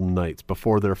Vegas Golden Knights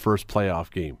before their first playoff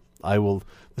game.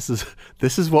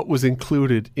 This is what was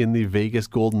included in the Vegas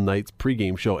Golden Knights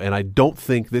pregame show, and I don't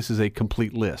think this is a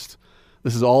complete list.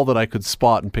 This is all that I could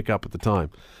spot and pick up at the time.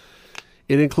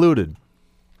 It included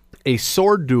a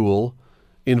sword duel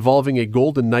involving a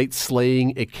Golden Knight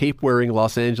slaying a cape-wearing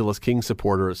Los Angeles Kings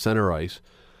supporter at center ice,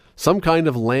 some kind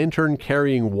of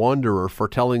lantern-carrying wanderer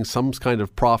foretelling some kind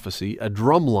of prophecy, a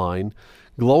drum line,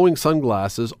 glowing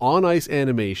sunglasses, on-ice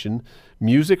animation,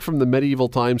 music from the Medieval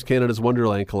Times Canada's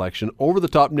Wonderland collection,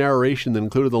 over-the-top narration that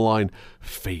included the line,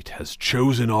 "Fate has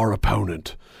chosen our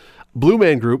opponent." Blue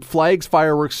Man Group, flags,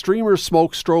 fireworks, streamers,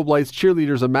 smoke, strobe lights,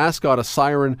 cheerleaders, a mascot, a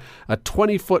siren, a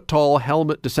 20-foot-tall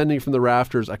helmet descending from the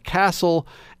rafters, a castle,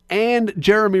 and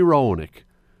Jeremy Roenick.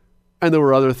 And there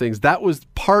were other things. That was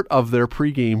part of their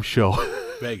pregame show.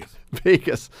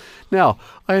 Vegas. Now,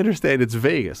 I understand it's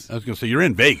Vegas. I was going to say, you're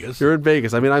in Vegas. You're in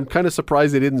Vegas. I mean, I'm kind of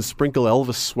surprised they didn't sprinkle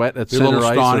Elvis Sweat at center ice. You're a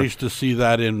little astonished to see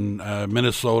that in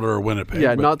Minnesota or Winnipeg.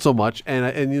 Yeah, not so much.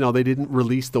 And you know, they didn't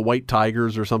release the White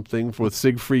Tigers or something with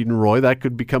Siegfried and Roy. That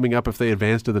could be coming up if they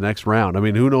advance to the next round. I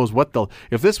mean, who knows what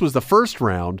if this was the first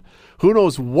round, who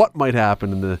knows what might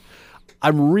happen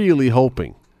I'm really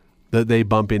hoping that they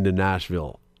bump into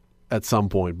Nashville at some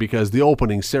point, because the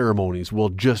opening ceremonies will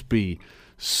just be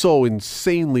so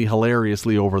insanely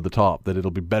hilariously over the top that it'll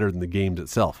be better than the games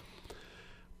itself.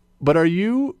 But are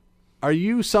you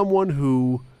someone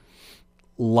who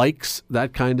likes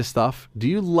that kind of stuff? Do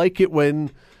you like it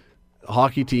when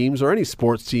hockey teams or any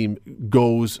sports team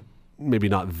goes, maybe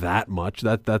not that much,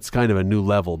 that's kind of a new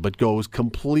level, but goes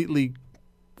completely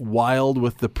wild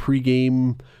with the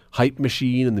pregame hype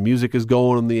machine and the music is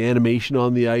going and the animation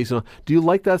on the ice? Do you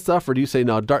like that stuff, or do you say,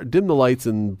 no, dim the lights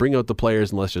and bring out the players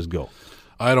and let's just go?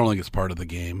 I don't think it's part of the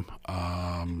game.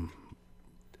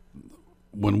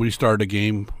 When we start a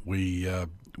game, we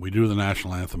do the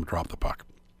national anthem, drop the puck.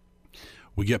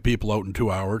 We get people out in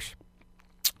 2 hours.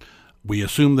 We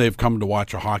assume they've come to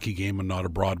watch a hockey game and not a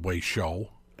Broadway show,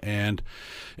 and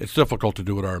it's difficult to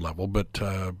do at our level. But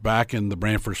back in the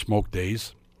Brantford Smoke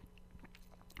days,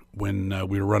 when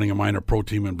we were running a minor pro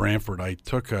team in Brantford, I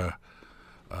took a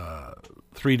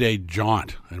 3-day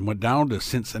jaunt and went down to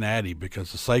Cincinnati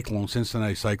because the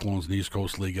Cincinnati Cyclones in the East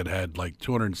Coast League had like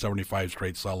 275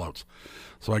 straight sellouts.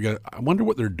 So I wonder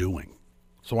what they're doing.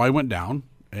 So I went down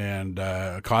and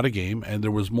caught a game, and there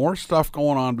was more stuff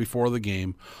going on before the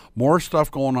game, more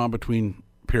stuff going on between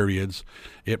periods.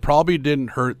 It probably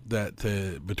didn't hurt that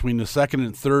between the second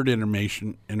and third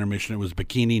intermission it was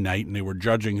bikini night, and they were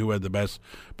judging who had the best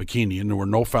bikini, and there were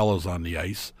no fellas on the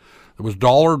ice. There was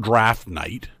dollar draft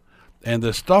night. And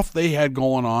the stuff they had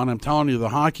going on, I'm telling you, the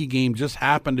hockey game just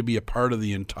happened to be a part of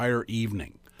the entire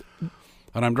evening.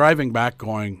 And I'm driving back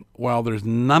going, well, there's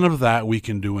none of that we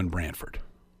can do in Brantford.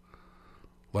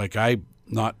 Like, I'm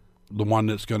not the one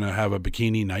that's going to have a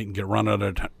bikini night and get run out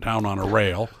of town on a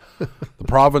rail. The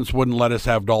province wouldn't let us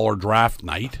have dollar draft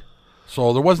night.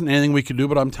 So there wasn't anything we could do.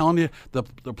 But I'm telling you, the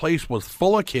place was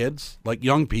full of kids, like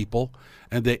young people,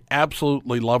 and they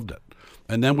absolutely loved it.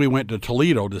 And then we went to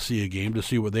Toledo to see a game, to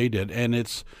see what they did. And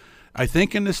I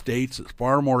think in the States, it's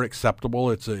far more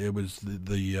acceptable. It was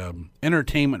the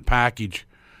entertainment package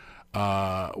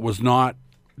was not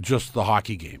just the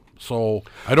hockey game. So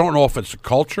I don't know if it's a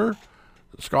culture,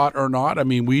 Scott, or not. I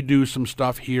mean, we do some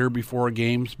stuff here before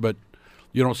games, but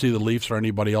you don't see the Leafs or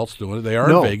anybody else doing it. They are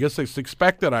in Vegas. It's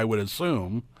expected, I would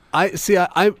assume. That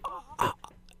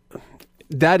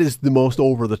is the most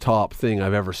over-the-top thing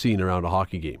I've ever seen around a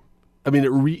hockey game. I mean,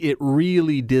 it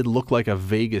really did look like a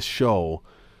Vegas show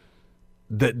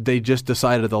that they just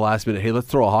decided at the last minute, hey, let's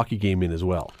throw a hockey game in as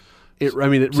well.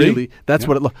 What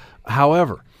it looked.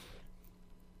 However,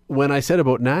 when I said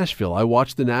about Nashville, I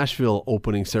watched the Nashville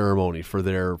opening ceremony for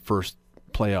their first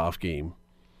playoff game,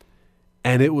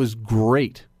 and it was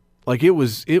great. Like, it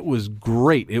was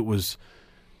great. It was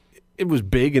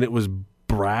big and it was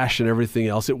brash and everything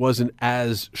else. It wasn't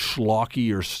as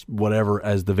schlocky or whatever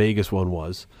as the Vegas one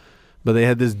was. But they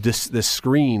had this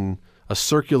screen, a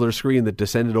circular screen that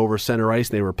descended over center ice,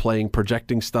 and they were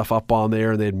projecting stuff up on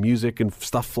there, and they had music and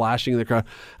stuff flashing in the crowd.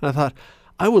 And I thought,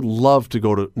 I would love to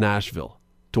go to Nashville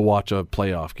to watch a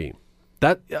playoff game.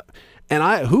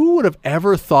 Who would have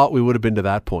ever thought we would have been to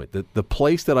that point? That the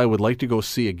place that I would like to go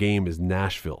see a game is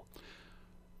Nashville.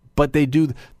 But they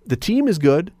do. The team is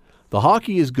good. The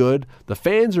hockey is good. The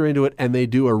fans are into it, and they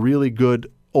do a really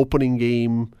good opening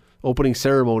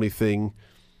ceremony thing.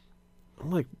 I'm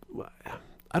like,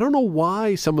 I don't know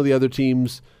why some of the other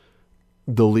teams,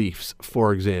 the Leafs,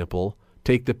 for example,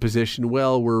 take the position,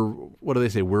 well, what do they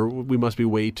say? We must be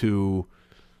way too,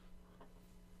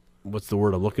 what's the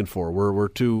word I'm looking for? We're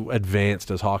too advanced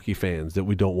as hockey fans that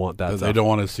we don't want that stuff. They don't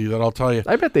want to see that, I'll tell you.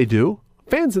 I bet they do.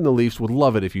 Fans in the Leafs would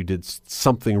love it if you did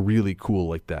something really cool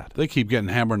like that. They keep getting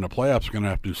hammered in the playoffs. They're going to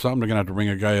have to do something. They're going to have to bring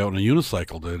a guy out on a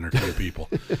unicycle to entertain people.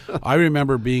 I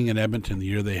remember being in Edmonton the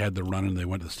year they had the run and they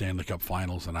went to the Stanley Cup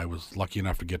Finals, and I was lucky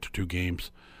enough to get to 2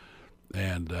 games.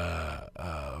 And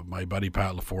my buddy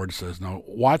Pat LaFord says, "No,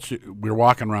 watch it." We were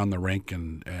walking around the rink,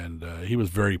 and he was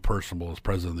very personable as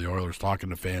president of the Oilers,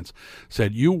 talking to fans.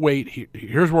 Said, "You wait.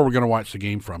 Here's where we're going to watch the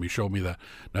game from." He showed me that.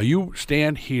 Now you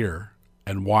stand here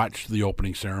and watch the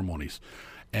opening ceremonies.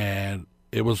 And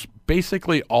it was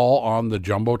basically all on the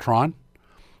Jumbotron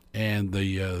and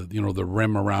the the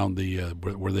rim around the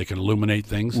where they can illuminate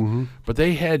things. Mm-hmm. But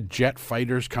they had jet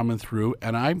fighters coming through,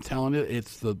 and I'm telling you,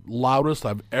 it's the loudest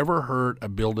I've ever heard a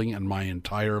building in my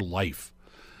entire life.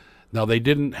 Now, they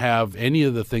didn't have any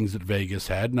of the things that Vegas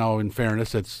had. Now, in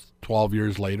fairness, it's 12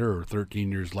 years later or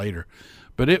 13 years later.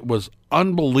 But it was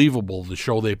unbelievable, the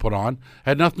show they put on.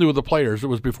 Had nothing to do with the players. It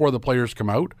was before the players come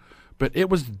out. But it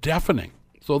was deafening.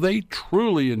 So they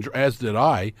truly, as did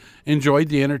I, enjoyed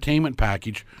the entertainment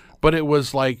package. But it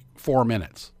was like 4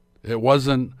 minutes. It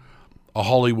wasn't a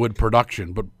Hollywood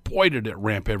production. But boy, did it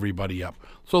ramp everybody up.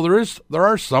 So there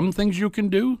are some things you can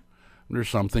do. There's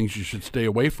some things you should stay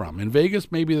away from. In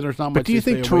Vegas, maybe there's not much. But do you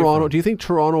think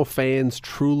Toronto fans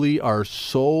truly are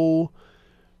so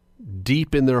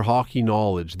deep in their hockey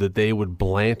knowledge that they would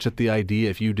blanch at the idea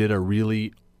if you did a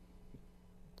really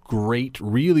great,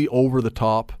 really over the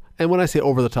top? And when I say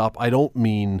over the top, I don't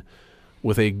mean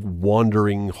with a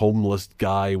wandering homeless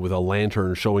guy with a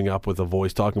lantern showing up with a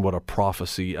voice talking about a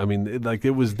prophecy. I mean,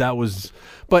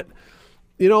 but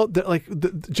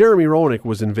Jeremy Roenick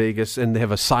was in Vegas, and they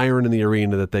have a siren in the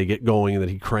arena that they get going and that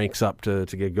he cranks up to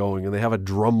get going, and they have a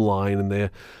drum line, and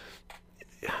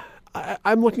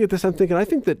I'm looking at this, I'm thinking, I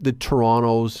think that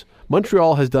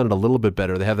Montreal has done it a little bit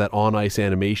better. They have that on-ice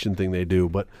animation thing they do,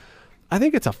 but I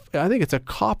think it's a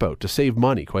cop-out to save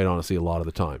money, quite honestly, a lot of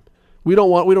the time. We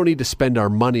don't need to spend our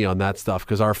money on that stuff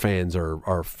because our fans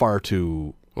are far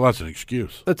too... Well, that's an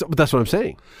excuse. That's what I'm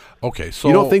saying. Okay, so...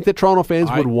 You don't think that Toronto fans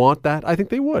would want that? I think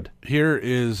they would. Here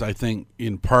is, I think,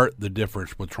 in part the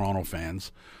difference with Toronto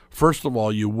fans. First of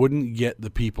all, you wouldn't get the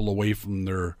people away from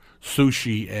their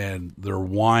sushi and their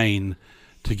wine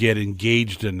to get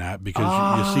engaged in that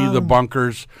because you see the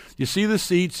bunkers, you see the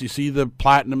seats, you see the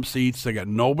platinum seats. They got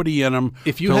nobody in them.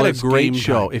 If you had a great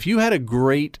show, if you had a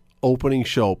great opening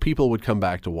show, people would come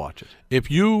back to watch it.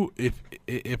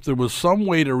 If there was some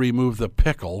way to remove the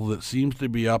pickle that seems to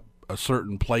be up a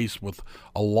certain place with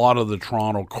a lot of the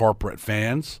Toronto corporate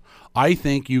fans, I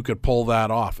think you could pull that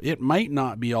off. It might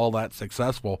not be all that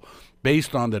successful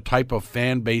based on the type of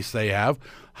fan base they have.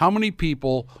 How many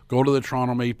people go to the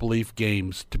Toronto Maple Leaf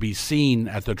games to be seen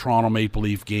at the Toronto Maple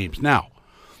Leaf games? Now,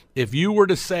 if you were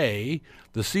to say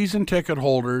the season ticket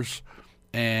holders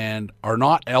and are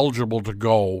not eligible to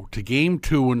go to Game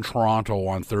 2 in Toronto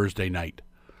on Thursday night,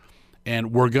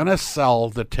 and we're going to sell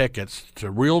the tickets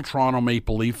to real Toronto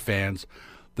Maple Leaf fans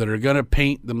that are going to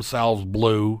paint themselves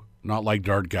blue, not like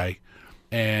Dart Guy,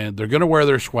 and they're going to wear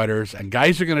their sweaters, and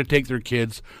guys are going to take their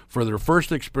kids for their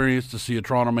first experience to see a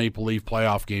Toronto Maple Leaf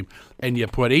playoff game, and you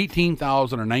put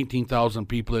 18,000 or 19,000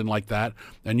 people in like that,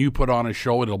 and you put on a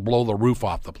show, it'll blow the roof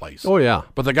off the place. Oh, yeah.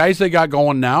 But the guys they got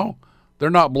going now, they're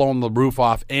not blowing the roof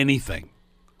off anything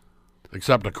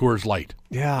except a Coors Light.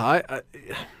 Yeah,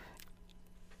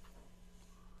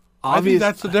 I think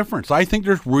that's the difference. I think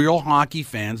there's real hockey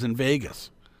fans in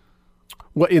Vegas.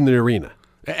 What, in the arena?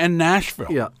 And Nashville.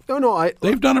 Yeah.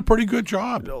 They've done a pretty good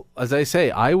job. As I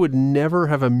say, I would never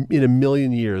have in a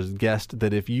million years guessed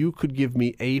that if you could give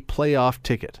me a playoff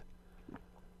ticket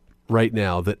right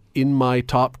now, that in my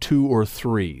top 2 or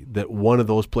 3, that one of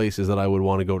those places that I would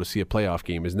want to go to see a playoff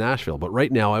game is Nashville. But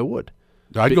right now I would.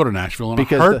 I'd go to Nashville in a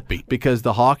heartbeat. Because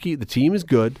the team is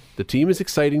good, the team is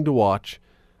exciting to watch,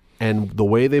 and the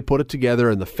way they put it together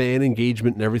and the fan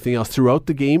engagement and everything else throughout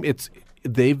the game,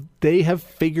 they have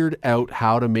figured out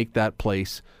how to make that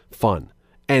place fun.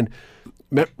 And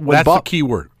when that's the key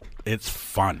word. It's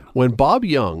fun. When Bob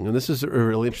Young, and this is a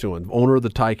really interesting one, owner of the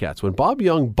Ticats, when Bob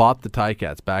Young bought the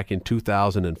Ticats back in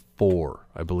 2004,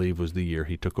 I believe was the year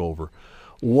he took over,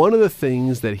 one of the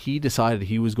things that he decided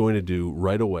he was going to do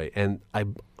right away, and I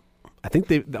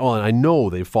think I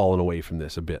know they've fallen away from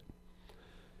this a bit.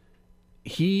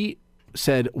 He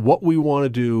said, what we want to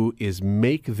do is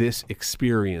make this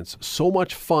experience so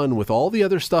much fun with all the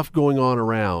other stuff going on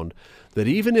around that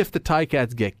even if the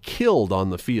Ticats get killed on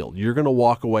the field, you're going to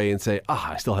walk away and say,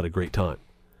 I still had a great time.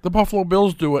 The Buffalo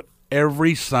Bills do it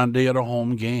every Sunday at a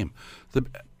home game.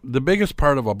 The biggest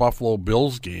part of a Buffalo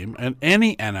Bills game and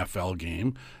any NFL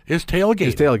game is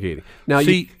tailgating. Now,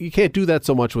 you can't do that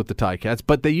so much with the Ticats,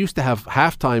 but they used to have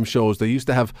halftime shows. They used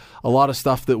to have a lot of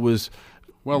stuff that was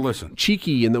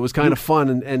cheeky and that was kind of fun.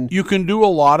 And you can do a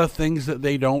lot of things that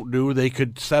they don't do. They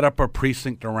could set up a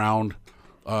precinct around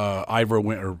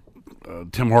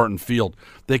Tim Hortons Field.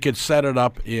 They could set it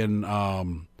up in,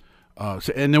 and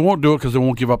they won't do it because they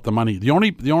won't give up the money. The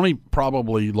only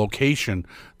probably location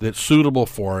that's suitable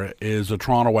for it is a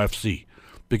Toronto FC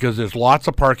because there's lots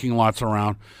of parking lots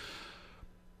around.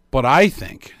 But I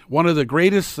think one of the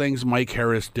greatest things Mike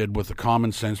Harris did with the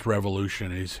common sense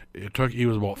revolution is he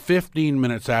was about 15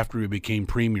 minutes after he became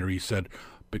premier. He said,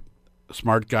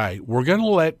 smart guy, we're going to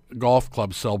let golf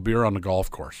clubs sell beer on the golf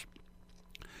course.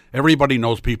 Everybody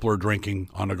knows people are drinking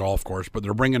on a golf course, but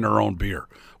they're bringing their own beer.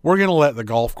 We're going to let the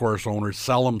golf course owners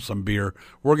sell them some beer.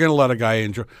 We're going to let a guy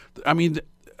enjoy. I mean,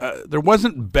 there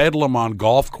wasn't bedlam on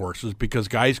golf courses because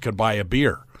guys could buy a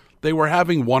beer. They were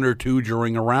having one or two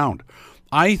during a round.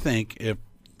 I think if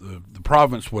the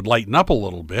province would lighten up a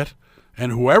little bit,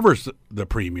 and whoever's the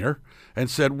premier, and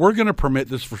said, we're going to permit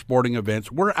this for sporting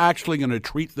events, we're actually going to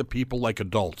treat the people like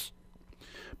adults.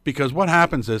 Because what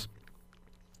happens is,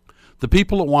 the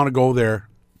people that want to go there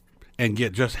and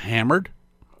get just hammered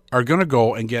are going to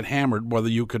go and get hammered whether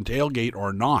you can tailgate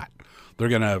or not. They're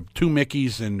going to have two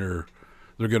Mickeys and they're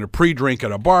going to pre-drink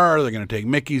at a bar. They're going to take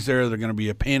Mickeys there. They're going to be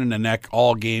a pain in the neck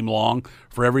all game long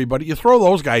for everybody. You throw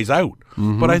those guys out.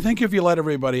 Mm-hmm. But I think if you let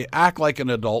everybody act like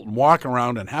an adult and walk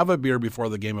around and have a beer before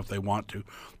the game if they want to,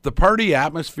 the party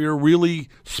atmosphere really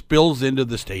spills into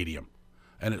the stadium.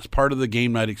 And it's part of the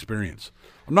game night experience.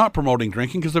 I'm not promoting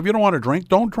drinking because if you don't want to drink,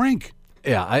 don't drink.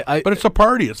 Yeah, but it's a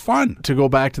party. It's fun. To go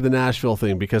back to the Nashville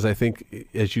thing, because I think,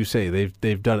 as you say,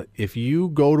 they've done it. If you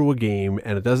go to a game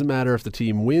and it doesn't matter if the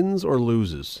team wins or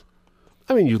loses,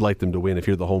 I mean, you'd like them to win if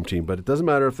you're the home team, but it doesn't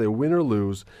matter if they win or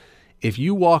lose. If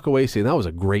you walk away saying that was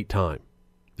a great time,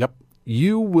 yep,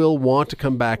 you will want to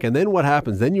come back. And then what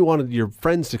happens? Then you wanted your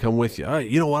friends to come with you. All right,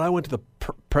 you know what? I went to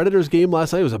the Predators game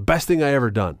last night. It was the best thing I ever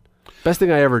done. Best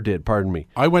thing I ever did, pardon me.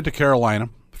 I went to Carolina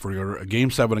for a Game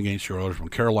 7 against the Oilers when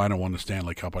Carolina won the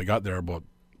Stanley Cup. I got there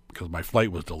because my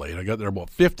flight was delayed, I got there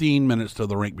about 15 minutes to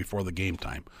the rink before the game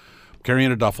time,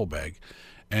 carrying a duffel bag.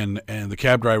 And the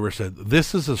cab driver said,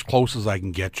 this is as close as I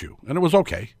can get you. And it was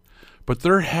okay. But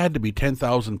there had to be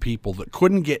 10,000 people that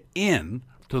couldn't get in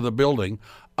to the building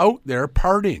out there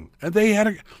partying. And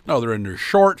they're in their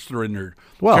shorts, they're in their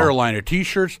Carolina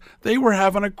T-shirts. They were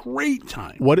having a great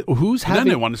time. Then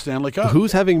they won the Stanley Cup.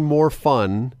 Who's having more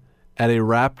fun at a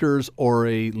Raptors or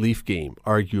a Leaf game,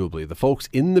 arguably? The folks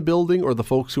in the building or the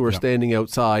folks who are standing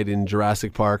outside in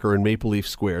Jurassic Park or in Maple Leaf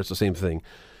Square? It's the same thing.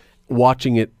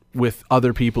 Watching it with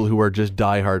other people who are just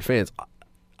diehard fans.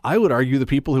 I would argue the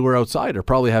people who are outside are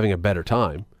probably having a better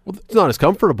time. Well, it's not as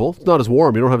comfortable. It's not as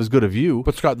warm. You don't have as good a view.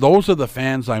 But, Scott, those are the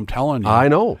fans I'm telling you. I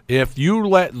know. If you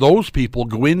let those people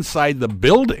go inside the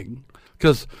building,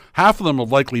 because half of them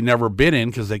have likely never been in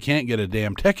because they can't get a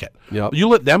damn ticket. Yep. You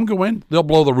let them go in, they'll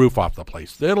blow the roof off the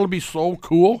place. It'll be so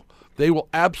cool. They will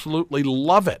absolutely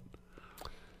love it.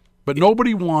 But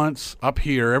nobody wants, up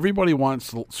here, everybody wants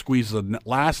to squeeze the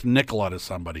last nickel out of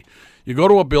somebody. You go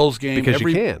to a Bills game. Because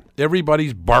you can.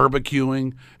 Everybody's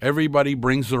barbecuing. Everybody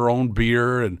brings their own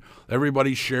beer, and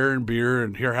everybody's sharing beer.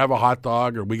 And here, have a hot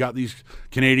dog, or we got these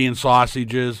Canadian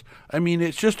sausages. I mean,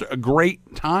 it's just a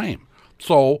great time.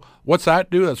 So what's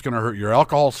that do? That's going to hurt your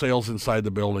alcohol sales inside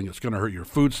the building. It's going to hurt your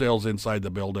food sales inside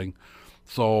the building.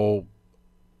 So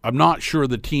I'm not sure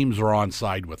the teams are on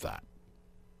side with that.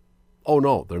 Oh,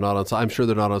 no, they're not on side. I'm sure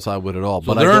they're not on side with it at all.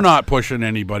 So they're not pushing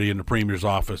anybody in the Premier's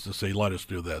office to say, let us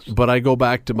do this. But I go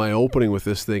back to my opening with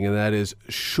this thing, and that is,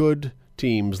 should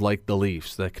teams like the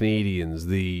Leafs, the Canadians,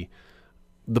 the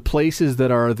places that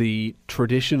are the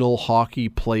traditional hockey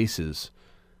places,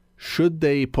 should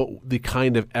they put the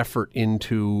kind of effort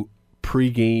into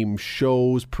pregame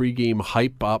shows, pregame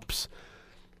hype-ups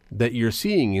that you're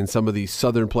seeing in some of these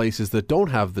southern places that don't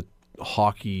have the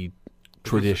hockey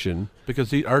tradition.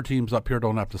 Because our teams up here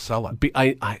don't have to sell it.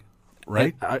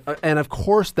 Right? And of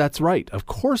course that's right. Of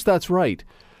course that's right.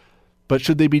 But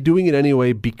should they be doing it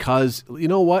anyway? Because you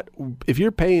know what? If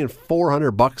you're paying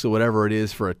 $400 or whatever it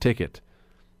is for a ticket,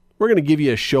 we're going to give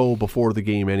you a show before the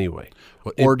game anyway.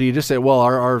 Or do you just say, well,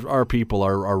 our people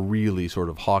are really sort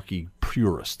of hockey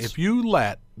purists? If you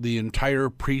let the entire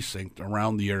precinct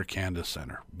around the Air Canada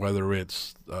Centre, whether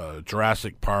it's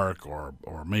Jurassic Park or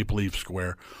Maple Leaf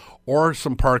Square, or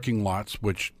some parking lots,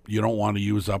 which you don't want to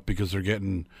use up because they're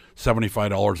getting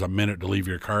 $75 a minute to leave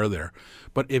your car there.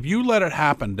 But if you let it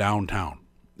happen downtown,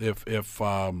 if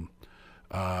John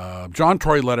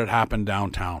Troy let it happen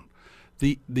downtown,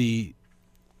 the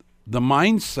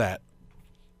mindset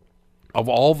of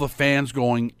all the fans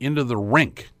going into the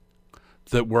rink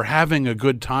that we're having a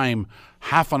good time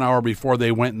half an hour before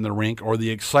they went in the rink, or the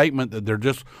excitement that they're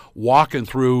just walking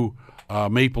through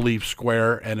Maple Leaf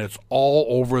Square and it's all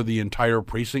over the entire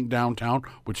precinct downtown,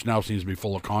 which now seems to be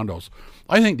full of condos.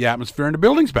 I think the atmosphere in the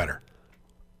building's better.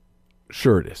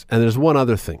 Sure it is. And there's one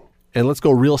other thing. And let's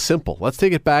go real simple. Let's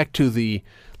take it back to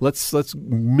let's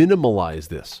minimalize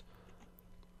this.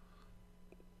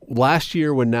 Last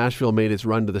year when Nashville made its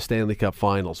run to the Stanley Cup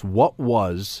Finals,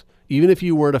 even if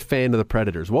you weren't a fan of the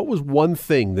Predators, what was one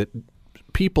thing that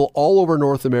people all over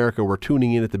North America were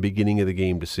tuning in at the beginning of the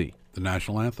game to see? The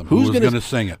national anthem. Who's going to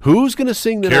sing it? Who's going to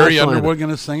sing the Carrie national Underwood anthem?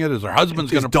 going to sing it? Is her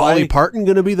husband's going to play? Is Dolly Parton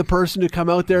going to be the person to come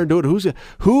out there and do it?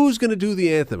 Who's going to do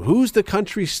the anthem? Who's the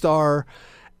country star?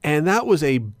 And that was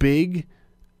an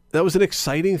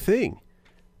exciting thing.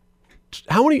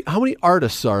 How many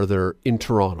artists are there in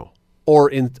Toronto or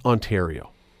in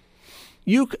Ontario?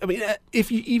 Even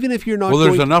if you're not,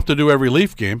 there's enough to do every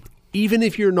Leaf game. Even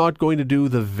if you're not going to do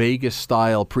the Vegas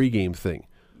style pregame thing.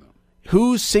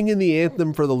 Who's singing the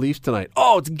anthem for the Leafs tonight?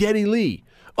 Oh, it's Geddy Lee.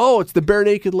 Oh, it's the Bare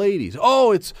Naked Ladies.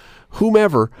 Oh, it's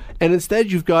whomever. And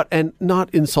instead you've got, and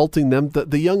not insulting them,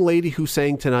 the young lady who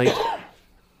sang tonight,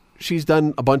 she's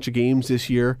done a bunch of games this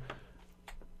year.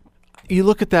 You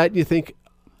look at that and you think,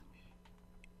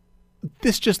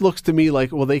 this just looks to me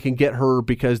like, well, they can get her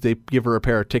because they give her a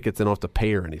pair of tickets and don't have to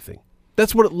pay her anything.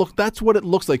 That's what it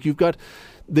looks like. You've got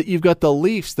the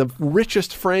Leafs, the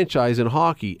richest franchise in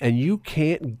hockey, and you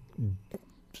can't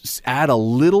add a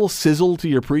little sizzle to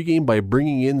your pregame by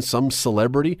bringing in some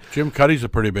celebrity. Jim Cuddy's a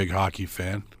pretty big hockey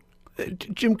fan.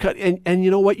 Jim Cuddy, and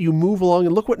you know what? You move along,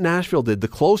 and look what Nashville did. The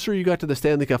closer you got to the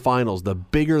Stanley Cup Finals, the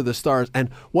bigger the Stars. And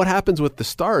what happens with the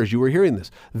Stars? You were hearing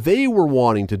this. They were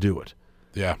wanting to do it.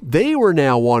 Yeah. They were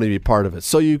now wanting to be part of it.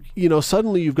 So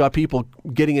suddenly you've got people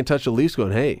getting in touch with the Leafs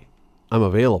going, hey, I'm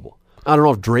available. I don't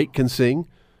know if Drake can sing.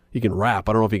 He can rap.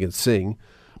 I don't know if he can sing.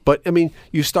 But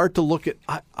you start to look at.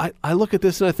 I look at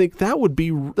this and I think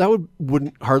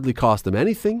wouldn't hardly cost them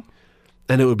anything,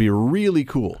 and it would be really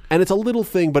cool. And it's a little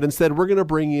thing, but instead we're going to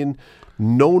bring in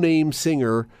no-name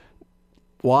singer.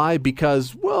 Why?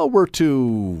 Because we're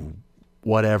too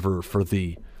whatever for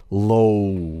the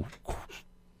low.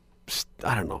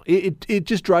 I don't know. It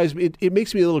just drives me. It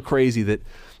makes me a little crazy that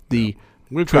the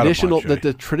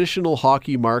traditional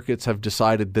hockey markets have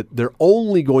decided that they're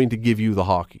only going to give you the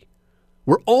hockey.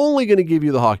 We're only going to give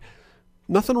you the hockey.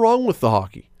 Nothing wrong with the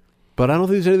hockey, but I don't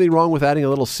think there's anything wrong with adding a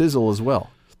little sizzle as well.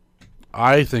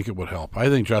 I think it would help. I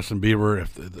think Justin Bieber,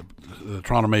 if the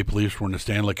Toronto Maple Leafs were in the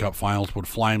Stanley Cup Finals, would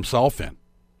fly himself in.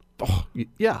 Oh,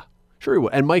 yeah, sure he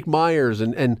would. And Mike Myers,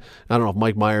 and I don't know if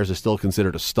Mike Myers is still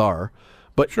considered a star,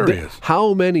 but sure he is.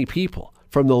 How many people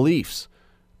from the Leafs,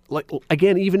 like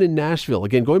again, even in Nashville,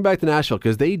 again, going back to Nashville,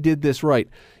 because they did this right.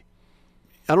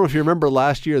 I don't know if you remember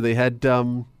last year, they had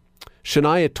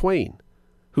Shania Twain,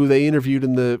 who they interviewed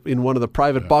in one of the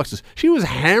private boxes. She was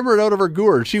hammered out of her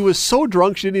gourd. She was so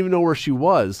drunk she didn't even know where she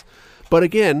was. But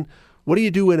again, what do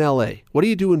you do in L.A.? What do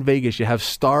you do in Vegas? You have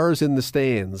stars in the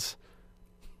stands.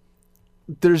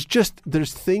 There's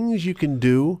things you can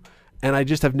do, and I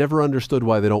just have never understood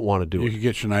why they don't want to do it. You could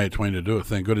get Shania Twain to do it.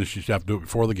 Thank goodness she'd have to do it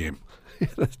before the game.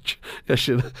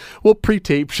 We'll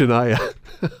pre-tape Shania.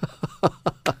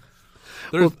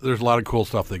 There's a lot of cool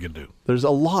stuff they could do. There's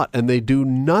a lot, and they do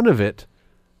none of it.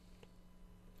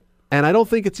 And I don't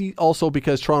think it's also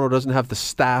because Toronto doesn't have the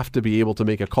staff to be able to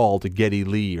make a call to Geddy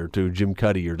Lee or to Jim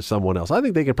Cuddy or to someone else. I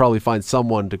think they could probably find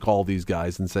someone to call these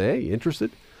guys and say, hey,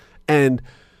 interested? And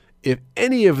if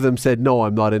any of them said, no,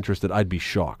 I'm not interested, I'd be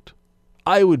shocked.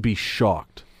 I would be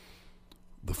shocked.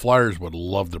 The Flyers would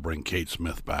love to bring Kate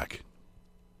Smith back.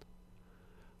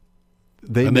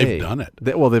 They've done it.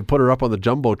 They've put her up on the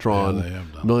Jumbotron they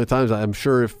have done a million times. I'm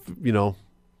sure if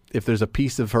there's a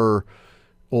piece of her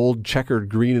old checkered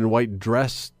green and white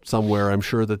dress somewhere, I'm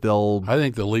sure that they'll... I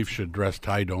think the Leafs should dress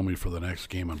Ty Domi for the next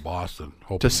game in Boston.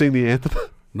 To sing the anthem?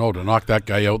 No, to knock that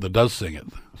guy out that does sing it.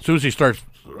 As soon as he starts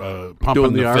pumping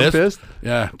Doing the arm fist?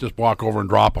 Yeah, just walk over and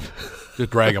drop him.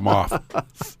 Just drag him off.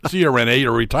 See you, Renee.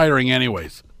 You're retiring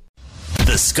anyways.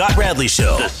 The Scott Radley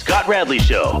Show. The Scott Radley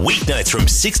Show. Weeknights from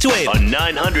 6 to 8 on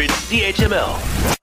 900 CHML.